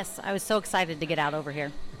 Yes, I was so excited to get out over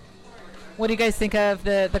here. What do you guys think of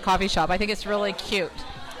the coffee shop? I think it's really cute.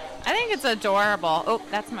 I think it's adorable. Oh,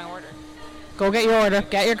 that's my order. Go get your order.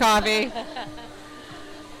 Get your coffee.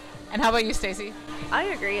 And how about you, Stacy? I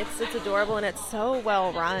agree. It's adorable, and it's so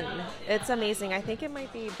well run. It's amazing. I think it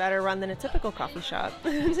might be better run than a typical coffee shop, to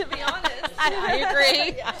be honest. I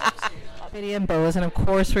agree. Biddy and Beau's, and of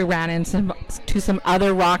course we ran into some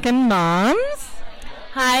other rockin' moms.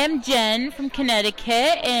 Hi, I'm Jen from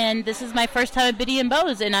Connecticut, and this is my first time at Biddy and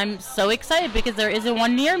Beau's, and I'm so excited because there isn't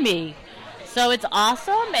one near me. So it's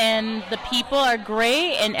awesome, and the people are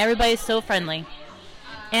great, and everybody's so friendly.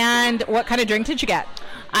 And what kind of drink did you get?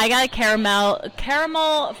 I got a caramel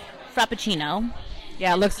frappuccino.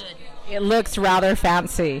 Yeah, it looks rather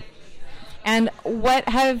fancy. And what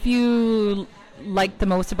have you liked the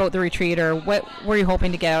most about the retreat, or what were you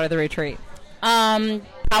hoping to get out of the retreat?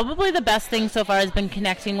 Probably the best thing so far has been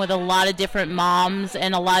connecting with a lot of different moms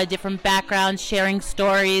and a lot of different backgrounds, sharing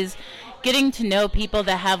stories, getting to know people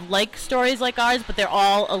that have stories like ours, but they're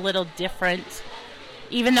all a little different.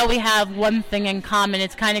 Even though we have one thing in common,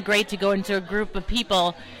 it's kind of great to go into a group of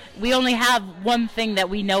people. We only have one thing that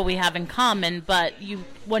we know we have in common, but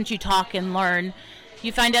once you talk and learn,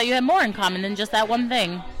 you find out you have more in common than just that one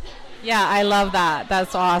thing. Yeah, I love that.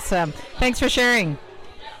 That's awesome. Thanks for sharing.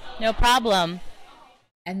 No problem.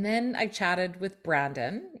 And then I chatted with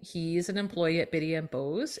Brandon. He's an employee at Biddy and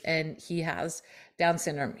Beau's, and he has Down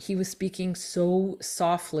syndrome. He was speaking so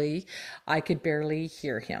softly, I could barely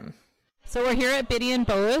hear him. So we're here at Biddy and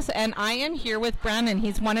Beau's, and I am here with Brandon.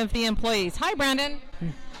 He's one of the employees. Hi, Brandon.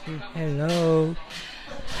 Hello.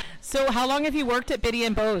 So how long have you worked at Biddy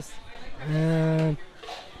and Beau's?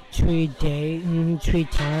 3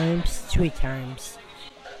 times.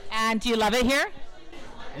 And do you love it here?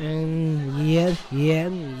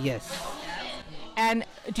 Yes. And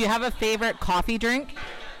do you have a favorite coffee drink?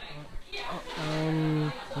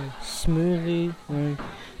 Smoothie,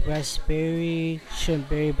 raspberry,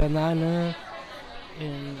 strawberry, banana,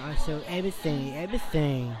 and also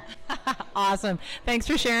everything. Awesome. Thanks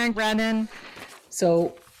for sharing, Brandon.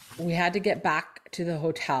 So we had to get back to the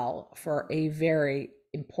hotel for a very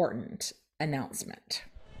important announcement.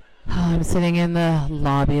 I'm sitting in the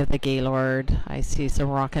lobby of the Gaylord. I see some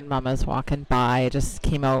rockin' mamas walking by. I just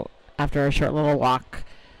came out after a short little walk,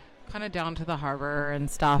 kind of down to the harbor and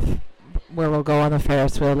stuff, where we'll go on the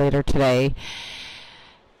Ferris wheel later today.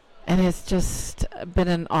 And it's just been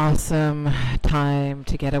an awesome time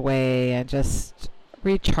to get away and just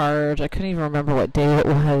recharge. I couldn't even remember what day it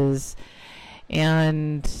was.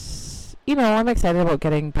 And, I'm excited about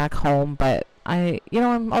getting back home, but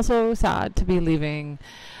I'm also sad to be leaving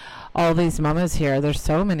all these mamas here. There's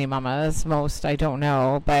so many mamas, most I don't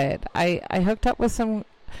know, but I hooked up with some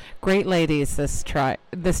great ladies this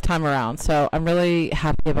time around, so I'm really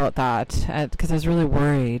happy about that, because I was really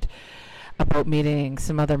worried about meeting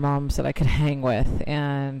some other moms that I could hang with,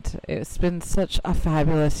 and it's been such a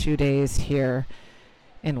fabulous few days here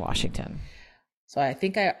in Washington. So I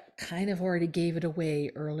think I kind of already gave it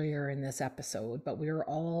away earlier in this episode, but we are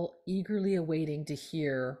all eagerly awaiting to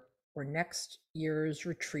hear where next year's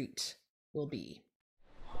retreat will be.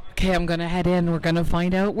 Okay, I'm going to head in. We're going to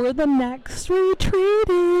find out where the next retreat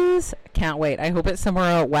is. Can't wait. I hope it's somewhere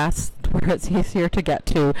out west where it's easier to get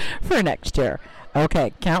to for next year.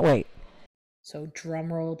 Okay, can't wait. So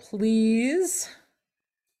drum roll, please.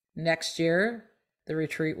 Next year, the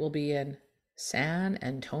retreat will be in San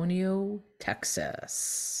Antonio,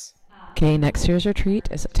 Texas. Okay, next year's retreat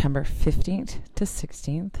is September 15th to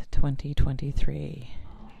 16th, 2023.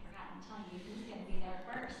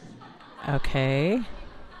 Okay.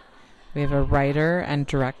 We have a writer and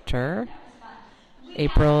director,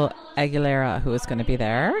 April Aguilera, who is going to be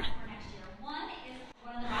there. One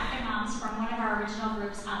of the Rocket Moms from one of our original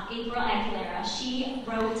groups, April Aguilera. She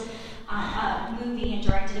wrote a movie and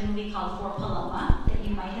directed a movie called For Paloma that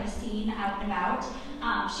you might have seen out and about.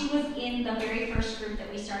 She was in the very first group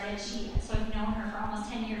that we started. So I've known her for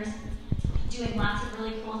almost 10 years, doing lots of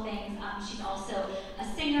really cool things. She's also a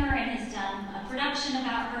singer and has done a production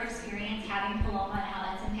about her experience having Paloma and how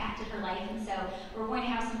that's impacted her life. And so we're going to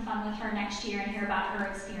have some fun with her next year and hear about her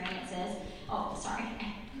experiences. Oh, sorry,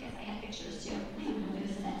 I guess I had pictures too. I'm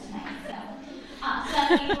losing it tonight. So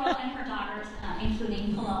that's April and her daughters,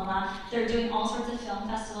 including Paloma. They're doing all sorts of film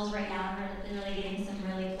festivals right now, and we're really getting some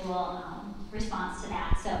really cool response to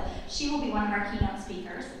that. So she will be one of our keynote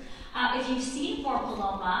speakers. If you've seen For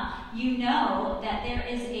Paloma, you know that there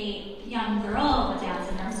is a young girl with Down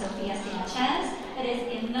syndrome, Sophia Sanchez, that is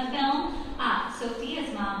in the film.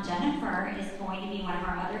 Sophia's mom, Jennifer, is going to be one of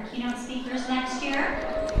our other keynote speakers next year.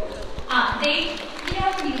 You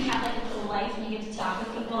know when you have like a little life and you get to talk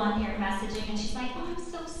with people on your messaging, and she's like, oh, I'm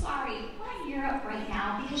so sorry, we're in Europe right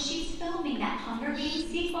now because she's filming that Hunger Games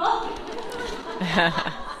sequel.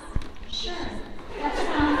 Sure, that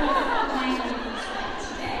sounds like my life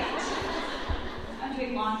today. I'm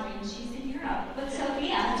doing laundry and she's in Europe. But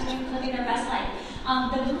Sophia is living her best life.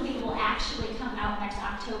 The movie will actually come out next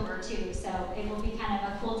October too, so it will be kind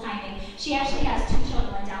of a cool timing. She actually has 2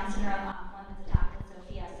 children with Down syndrome, one that's adopted,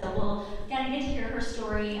 Sophia, so we'll get to hear her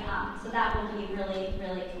story, so that will be really,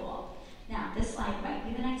 really cool. Now, this slide might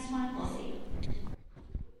be the next one, we'll see.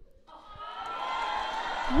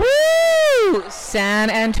 Woo! San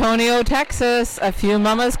Antonio, Texas. A few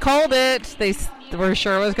mamas called it. They were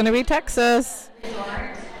sure it was going to be Texas.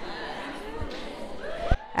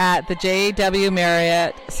 At the JW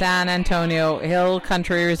Marriott San Antonio Hill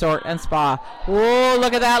Country Resort and Spa. Whoa,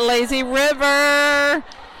 look at that lazy river.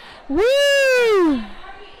 Woo!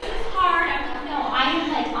 It's hard. I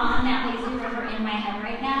am like on that lazy river in my head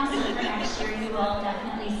right now, so for next year you will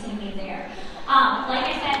definitely see me there. Like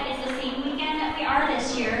I said, it's the same weekend that we are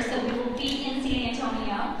this year, so we will be in San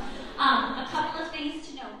Antonio. A couple of things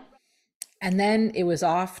to note. And then it was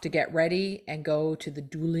off to get ready and go to the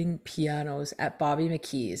dueling pianos at Bobby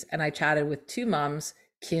McKee's. And I chatted with 2 moms,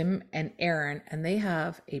 Kim and Erin, and they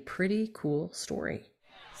have a pretty cool story.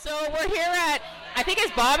 So we're here at, I think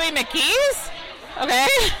it's Bobby McKee's. Okay.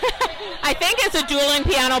 I think it's a dueling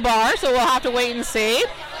piano bar, so we'll have to wait and see.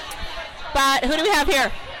 But who do we have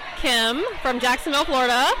here? Kim from Jacksonville,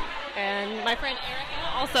 Florida, and my friend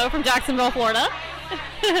Erica, also from Jacksonville, Florida.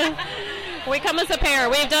 We come as a pair.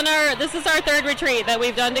 This is our 3rd retreat that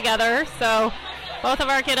we've done together. So both of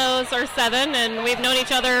our kiddos are 7, and we've known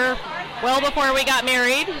each other well before we got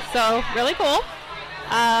married. So really cool.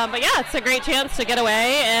 But yeah, it's a great chance to get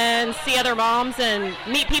away and see other moms and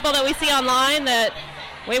meet people that we see online that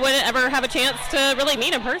we wouldn't ever have a chance to really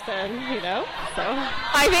meet in person, So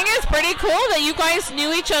I think it's pretty cool that you guys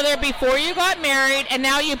knew each other before you got married, and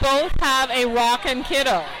now you both have a rockin'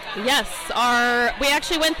 kiddo. Yes, we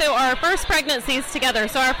actually went through our first pregnancies together.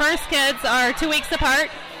 So our first kids are 2 weeks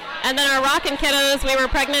apart, and then our rockin' kiddos, we were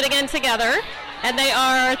pregnant again together, and they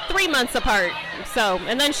are 3 months apart. So,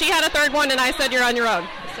 and then she had a 3rd one, and I said, you're on your own.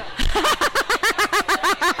 So.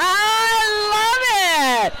 I love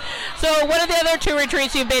it. So what are the other 2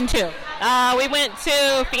 retreats you've been to? We went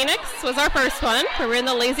to Phoenix, was our first one. We were in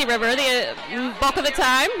the lazy river the bulk of the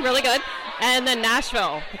time, really good. And then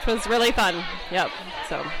Nashville, which was really fun. Yep.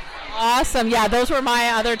 So awesome. Yeah, those were my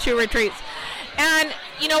other 2 retreats. And,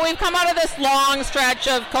 we've come out of this long stretch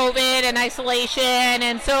of COVID and isolation.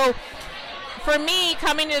 And so for me,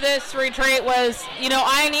 coming to this retreat was,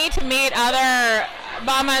 I need to meet other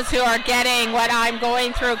mamas who are getting what I'm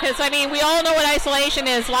going through. Because, we all know what isolation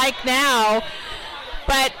is like now.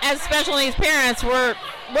 But as special needs parents, we're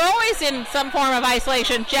always in some form of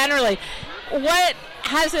isolation generally. What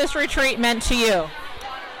has this retreat meant to you?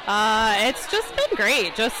 It's just been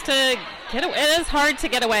great just to get away. It is hard to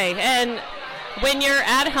get away. And when you're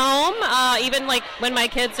at home, even like when my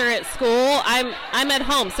kids are at school, I'm at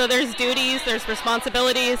home. So there's duties, there's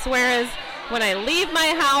responsibilities. Whereas when I leave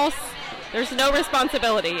my house, there's no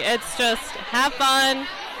responsibility. It's just have fun,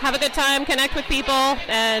 have a good time, connect with people,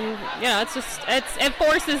 and it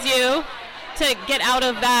forces you to get out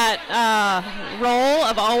of that role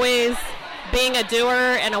of always being a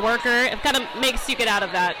doer and a worker. It kind of makes you get out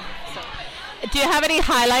of that. So. Do you have any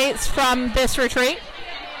highlights from this retreat?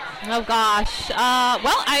 Oh gosh.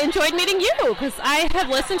 Well, I enjoyed meeting you because I have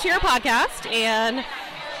listened to your podcast, and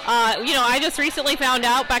I just recently found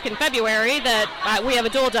out back in February that we have a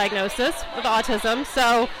dual diagnosis with autism.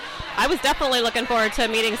 So I was definitely looking forward to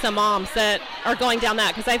meeting some moms that are going down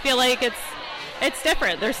that, because I feel like it's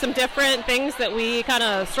different. There's some different things that we kind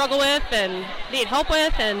of struggle with and need help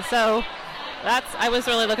with, and so I was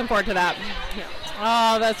really looking forward to that. Yeah.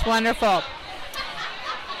 Oh, that's wonderful.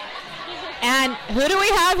 And who do we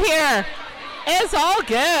have here? It's all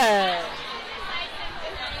good.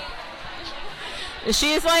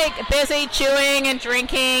 She's like busy chewing and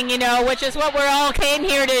drinking, which is what we're all came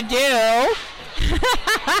here to do.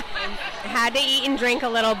 Had to eat and drink a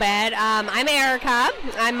little bit. I'm Erica.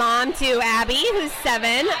 I'm mom to Abby, who's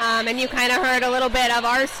 7, and you kind of heard a little bit of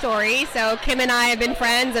our story. So Kim and I have been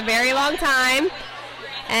friends a very long time,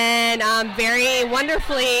 and very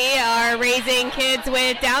wonderfully are raising kids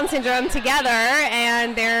with Down syndrome together,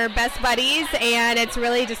 and they're best buddies, and it's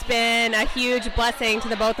really just been a huge blessing to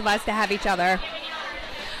the both of us to have each other.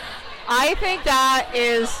 I think that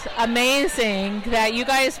is amazing that you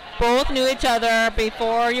guys both knew each other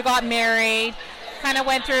before you got married, kind of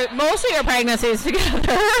went through most of your pregnancies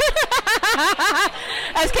together.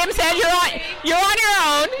 As Kim said, you're on your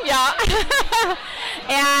own, yeah.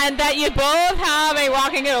 And that you both have a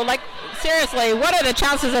walking, seriously, what are the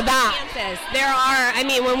chances of that? There are,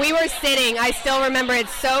 when we were sitting, I still remember it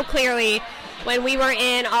so clearly when we were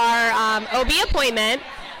in our OB appointment.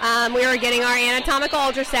 We were getting our anatomical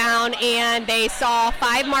ultrasound, and they saw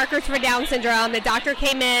 5 markers for Down syndrome. The doctor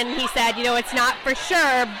came in, he said, it's not for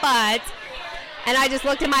sure, but, and I just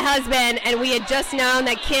looked at my husband, and we had just known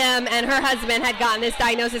that Kim and her husband had gotten this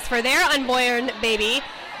diagnosis for their unborn baby,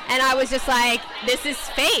 and I was just like, this is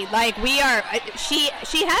fate. She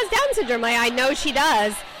has Down syndrome, I know she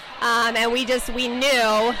does, and we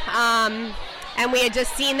knew, and we had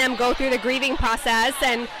just seen them go through the grieving process,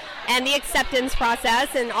 and the acceptance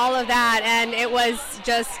process and all of that, and it was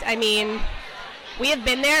just, we have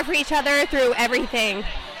been there for each other through everything.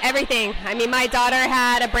 My daughter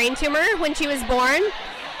had a brain tumor when she was born.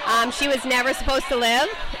 She was never supposed to live,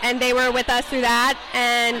 and they were with us through that.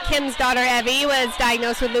 And Kim's daughter, Evie, was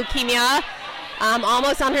diagnosed with leukemia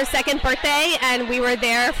almost on her 2nd birthday, and we were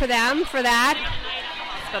there for them for that.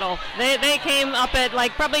 Hospital. They came up at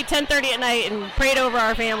probably 10:30 at night and prayed over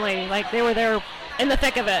our family. They were there in the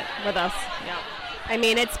thick of it with us. Yeah.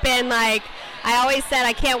 It's been I always said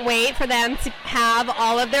I can't wait for them to have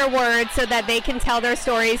all of their words so that they can tell their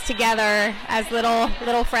stories together as little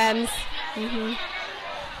friends. Mm-hmm.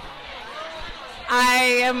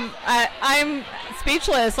 I'm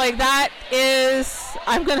speechless. I'm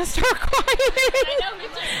gonna start crying.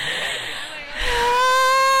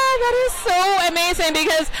 That is so amazing,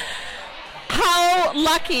 because how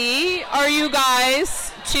lucky are you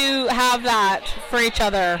guys to have that for each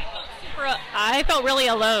other? I felt really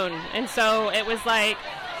alone, and so it was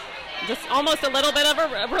just almost a little bit of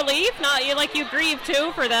a relief. Not you grieve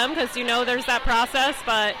too for them, because there's that process,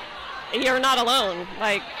 but you're not alone.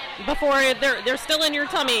 Before they're still in your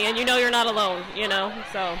tummy, and you're not alone.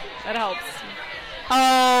 So that helps.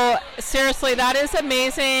 Oh, seriously, that is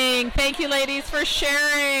amazing. Thank you, ladies, for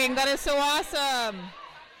sharing. That is so awesome.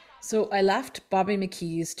 So I left Bobby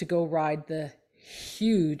McKee's to go ride the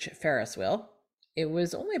huge Ferris wheel. It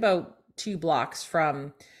was only about 2 blocks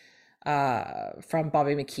from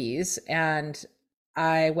Bobby McKee's, and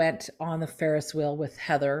I went on the Ferris wheel with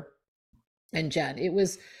Heather and Jen. It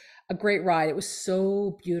was a great ride. It was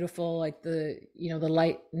so beautiful. The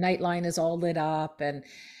night line is all lit up, and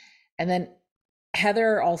then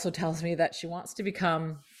Heather also tells me that she wants to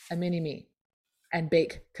become a mini-me and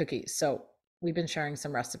bake cookies. So we've been sharing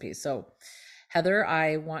some recipes. So Heather,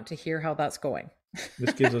 I want to hear how that's going.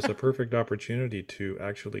 This gives us a perfect opportunity to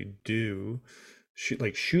actually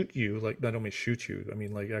shoot you, not only shoot you,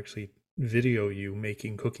 actually video you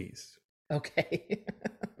making cookies. Okay.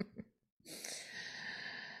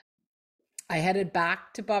 I headed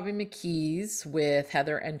back to Bobby McKee's with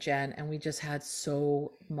Heather and Jen, and we just had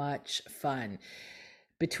so much fun.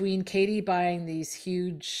 Between Katie buying these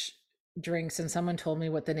huge drinks, and someone told me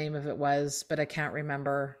what the name of it was, but I can't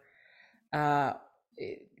remember.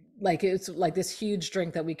 It's like this huge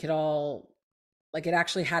drink that we could all Like it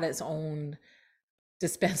actually had its own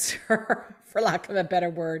dispenser, for lack of a better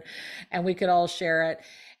word, and we could all share it.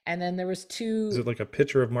 And then there was two. Is it like a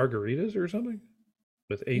pitcher of margaritas or something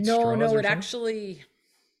with 8 No, straws? no, or it something? actually.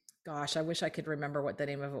 Gosh, I wish I could remember what the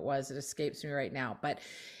name of it was. It escapes me right now, but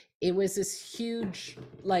it was this huge,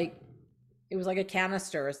 like, it was like a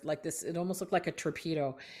canister, like this. It almost looked like a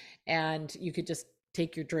torpedo, and you could just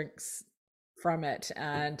take your drinks from it.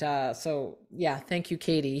 And so, yeah, thank you,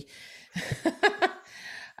 Katie.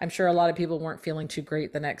 I'm sure a lot of people weren't feeling too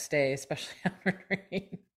great the next day, especially after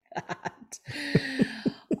drinking that.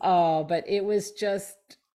 But it was just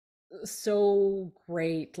so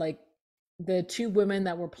great. Like the two women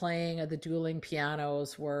that were playing at the dueling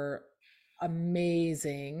pianos were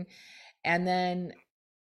amazing. And then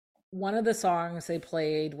one of the songs they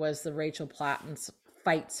played was the Rachel Platten's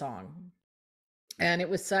Fight song. And it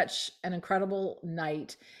was such an incredible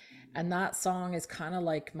night. And that song is kind of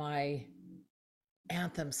like my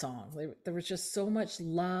anthem song. There was just so much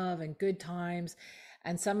love and good times.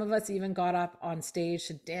 And some of us even got up on stage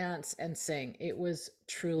to dance and sing. It was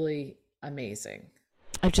truly amazing.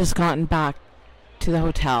 I've just gotten back to the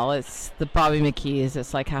hotel. It's the Bobby McKee's.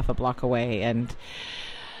 It's like half a block away. And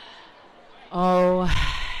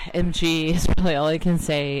OMG is really all I can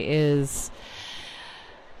say is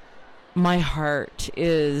my heart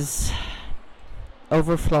is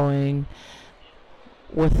overflowing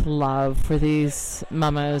with love for these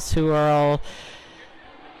mamas who are all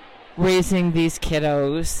raising these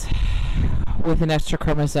kiddos with an extra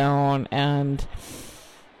chromosome. And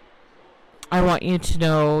I want you to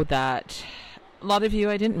know that a lot of you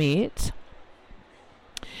I didn't meet,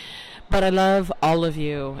 but I love all of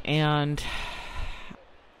you, and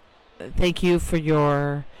thank you for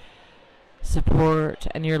your support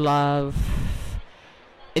and your love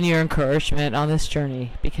and your encouragement on this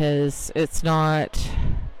journey, because it's not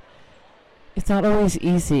always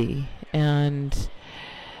easy, and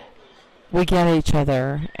we get each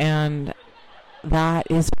other, and that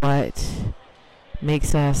is what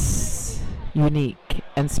makes us unique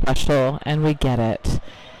and special, and we get it.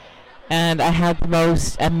 And I had the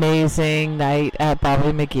most amazing night at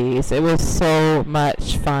Bobby McGee's. It was so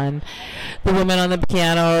much fun. The women on the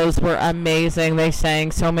pianos were amazing. They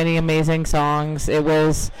sang so many amazing songs. It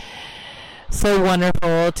was so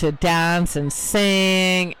wonderful to dance and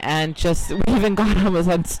sing, and just, we even got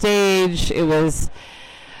on stage. It was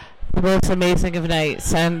the most amazing of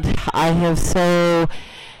nights, and I have so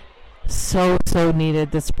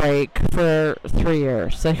needed this break for 3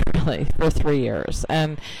 years, like really, for 3 years.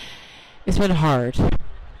 And it's been hard,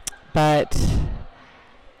 but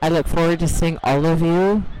I look forward to seeing all of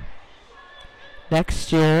you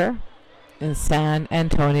next year in San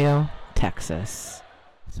Antonio, Texas.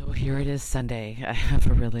 So here it is, Sunday. I have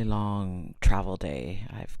a really long travel day.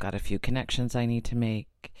 I've got a few connections I need to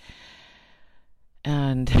make,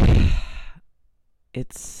 and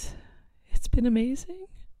it's been amazing.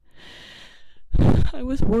 I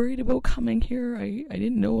was worried about coming here. I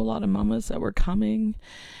didn't know a lot of mamas that were coming,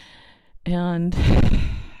 and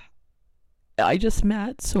I just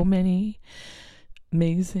met so many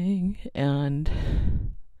amazing and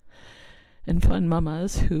fun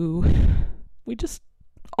mamas who we just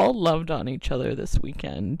all loved on each other this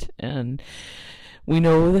weekend. And we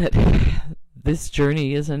know that this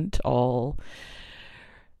journey isn't all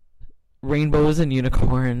rainbows and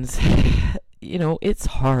unicorns. You know, it's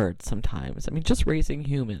hard sometimes. I mean, just raising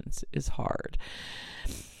humans is hard.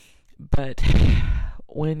 But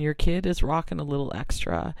when your kid is rocking a little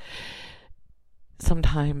extra,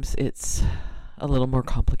 sometimes it's a little more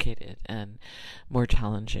complicated and more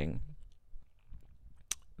challenging.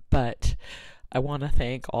 But I want to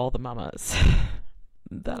thank all the mamas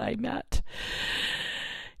that I met,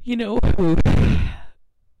 you know, who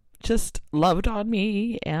just loved on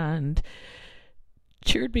me and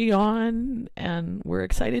cheered me on and were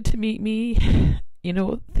excited to meet me. You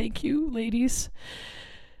know, thank you, ladies,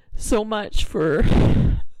 so much for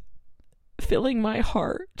filling my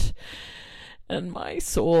heart and my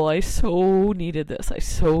soul. I so needed this. I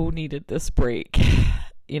so needed this break.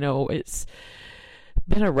 You know, it's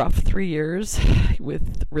been a rough 3 years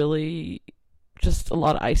with really just a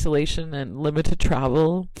lot of isolation and limited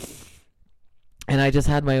travel. And I just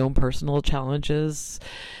had my own personal challenges,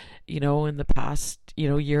 you know, in the past, you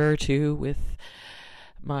know, year or two with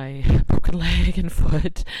my broken leg and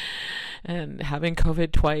foot and having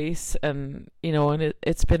COVID twice, and, you know, and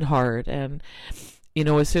it's been hard. And, you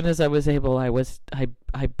know, as soon as I was able, I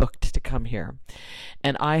booked to come here.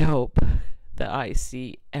 And I hope that I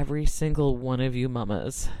see every single one of you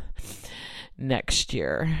mamas next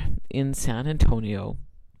year in San Antonio,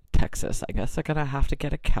 Texas. I guess I'm going to have to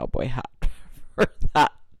get a cowboy hat for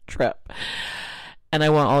that trip. And I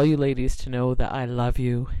want all you ladies to know that I love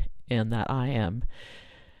you and that I am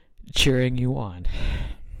cheering you on.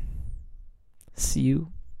 See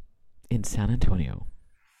you in San Antonio.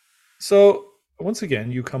 So once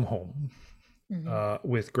again, you come home Mm-hmm.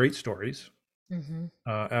 with great stories Mm-hmm.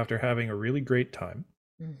 after having a really great time,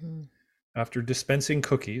 Mm-hmm. after dispensing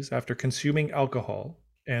cookies, after consuming alcohol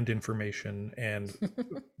and information, and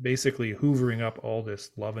basically hoovering up all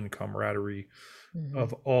this love and camaraderie Mhm.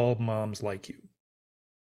 of all moms like you.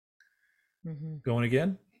 Mm-hmm. Going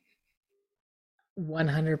again?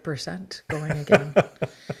 100% going again.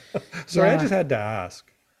 Sorry, I Yeah. just had to ask.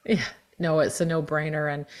 Yeah, no, it's a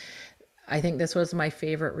no-brainer, and I think this was my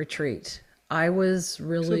favorite retreat. I was You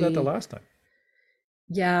really said that the last time.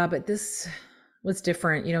 Yeah, but this was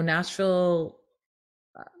different. Nashville,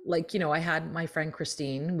 I had my friend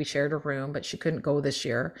Christine. We shared a room, but she couldn't go this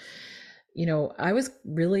year. I was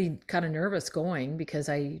really kind of nervous going because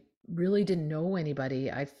I really didn't know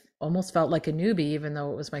anybody. I almost felt like a newbie, even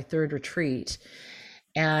though it was my third retreat.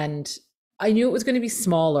 And I knew it was going to be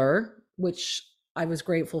smaller, which I was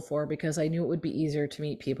grateful for because I knew it would be easier to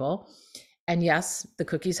meet people. And yes, the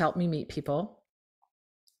cookies helped me meet people.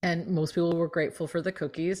 And most people were grateful for the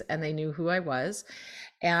cookies and they knew who I was.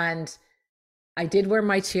 And I did wear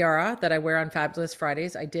my tiara that I wear on Fabulous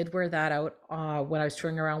Fridays. I did wear that out when I was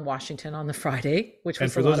touring around Washington on the Friday, which was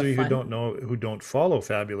And for a lot those of you fun. who don't know, who don't follow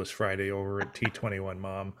Fabulous Friday over at T21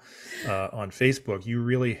 Mom on Facebook, you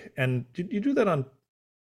really, and you do that on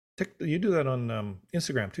you do that on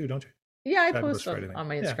Instagram too, don't you? Yeah, I Fabulous post Friday thing. on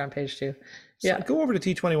my Yeah. Instagram page too. So Yeah. go over to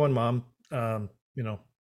T21 Mom,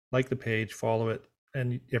 like the page, follow it,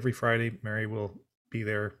 and every Friday Mary will be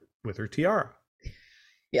there with her tiara.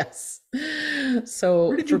 Yes. So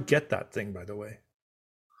Where did you get that thing, by the way?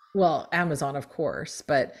 well, Amazon, of course,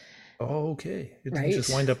 but Oh, okay. It didn't just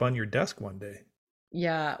Right. wind up on your desk one day.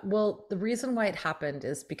 yeah, well, the reason why it happened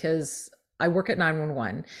is because I work at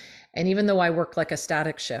 911. And even though I work like a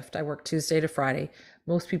static shift, I work Tuesday to Friday,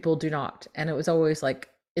 most people do not. And it was always like,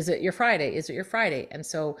 is it your Friday? Is it your Friday? And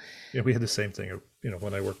so, Yeah, we had the same thing,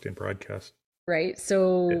 when I worked in broadcast. right.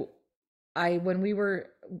 So when we were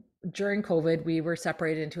during COVID, we were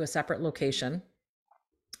separated into a separate location.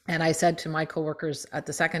 And I said to my coworkers at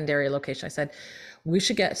the secondary location, I said, we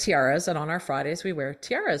should get tiaras. And on our Fridays, we wear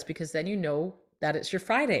tiaras because then you know that it's your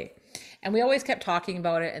Friday. And we always kept talking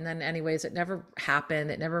about it. And then anyways, it never happened.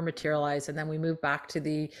 It never materialized. And then we moved back to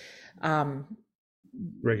the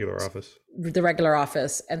Regular office. regular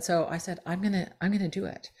office. And so I said, I'm gonna do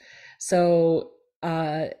it. So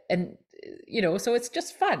so it's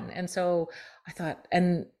just fun. And so I thought,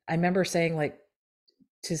 and I remember saying like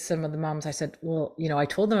to some of the moms, I said, well, I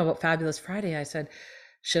told them about Fabulous Friday. I said,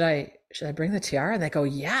 should I bring the tiara? And they go,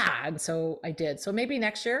 yeah. And so I did. So maybe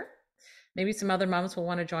next year, maybe some other moms will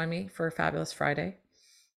want to join me for Fabulous Friday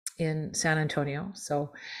in San Antonio.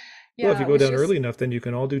 So yeah, Well, if you it go was down just- early enough, then you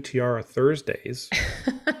can all do tiara Thursdays.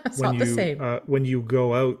 It's not the same. When you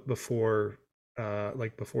go out before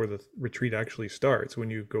the retreat actually starts, when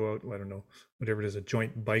you go out, I don't know, whatever it is, a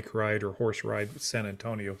joint bike ride or horse ride with San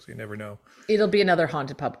Antonio, so you never know. It'll be another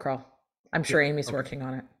haunted pub crawl. I'm sure Amy's working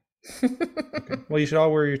on it. Well, you should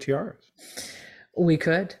all wear your tiaras. We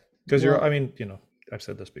could. Because Well- I've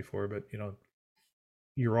said this before, but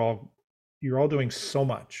you're all doing so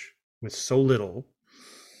much with so little,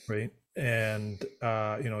 right? And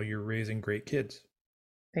you're raising great kids.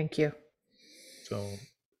 Thank you. So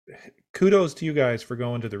kudos to you guys for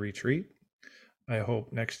going to the retreat. I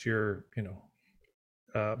hope next year,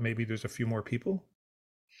 maybe there's a few more people.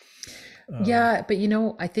 Yeah, but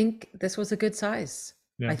I think this was a good size.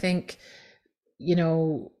 Yeah. I think,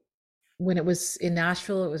 when it was in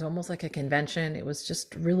Nashville, it was almost like a convention. It was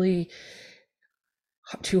just really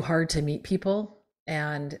too hard to meet people.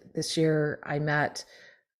 And this year I met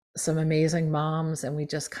some amazing moms and we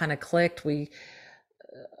just kind of clicked. We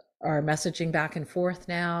are messaging back and forth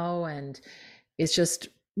now, and it's just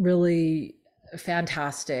really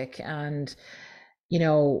fantastic. And,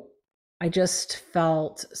 I just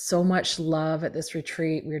felt so much love at this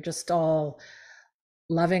retreat. We were just all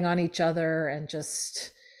loving on each other and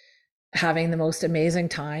just having the most amazing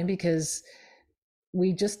time because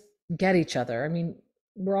we just get each other. I mean,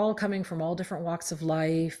 we're all coming from all different walks of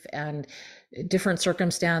life and different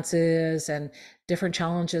circumstances and different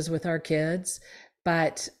challenges with our kids,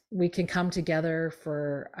 but we can come together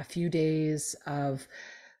for a few days of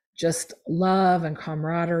just love and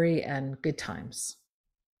camaraderie and good times.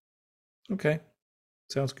 Okay,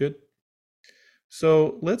 sounds good.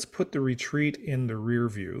 So let's put the retreat in the rear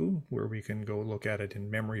view where we can go look at it in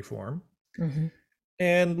memory form Mm-hmm.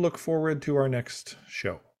 and look forward to our next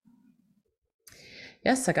show.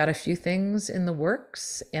 yes, I got a few things in the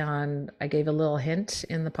works, and I gave a little hint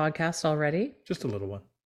in the podcast already. Just a little one.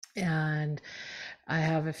 And I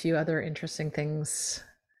have a few other interesting things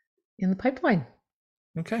in the pipeline.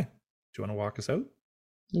 Okay. Do you want to walk us out?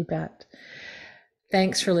 You bet.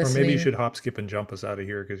 Thanks for listening. Or maybe you should hop, skip, and jump us out of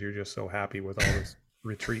here because you're just so happy with all this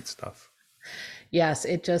retreat stuff. Yes,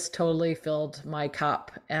 it just totally filled my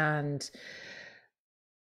cup, and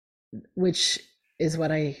which is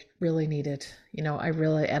what I really needed. You know,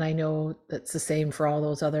 and I know that's the same for all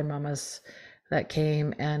those other mamas that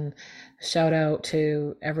came. And shout out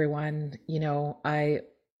to everyone. You know, I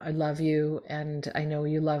love you, and I know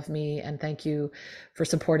you love me, and thank you for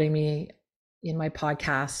supporting me in my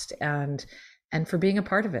podcast and for being a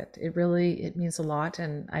part of it. It means a lot,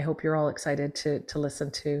 and I hope you're all excited to listen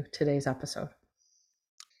to today's episode.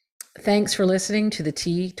 Thanks for listening to the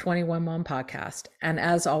T21 Mom podcast. And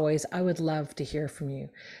as always, I would love to hear from you.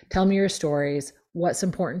 Tell me your stories, what's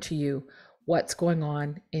important to you, what's going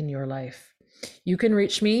on in your life. You can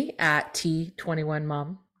reach me at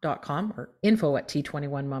t21mom.com or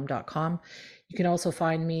info@t21mom.com. You can also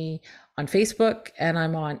find me on Facebook, and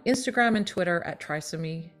I'm on Instagram and Twitter at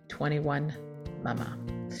trisomy21mama.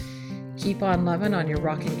 Keep on loving on your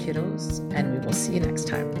rocking kiddos, and we will see you next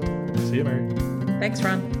time. See you, Mary. Thanks,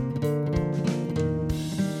 Ron.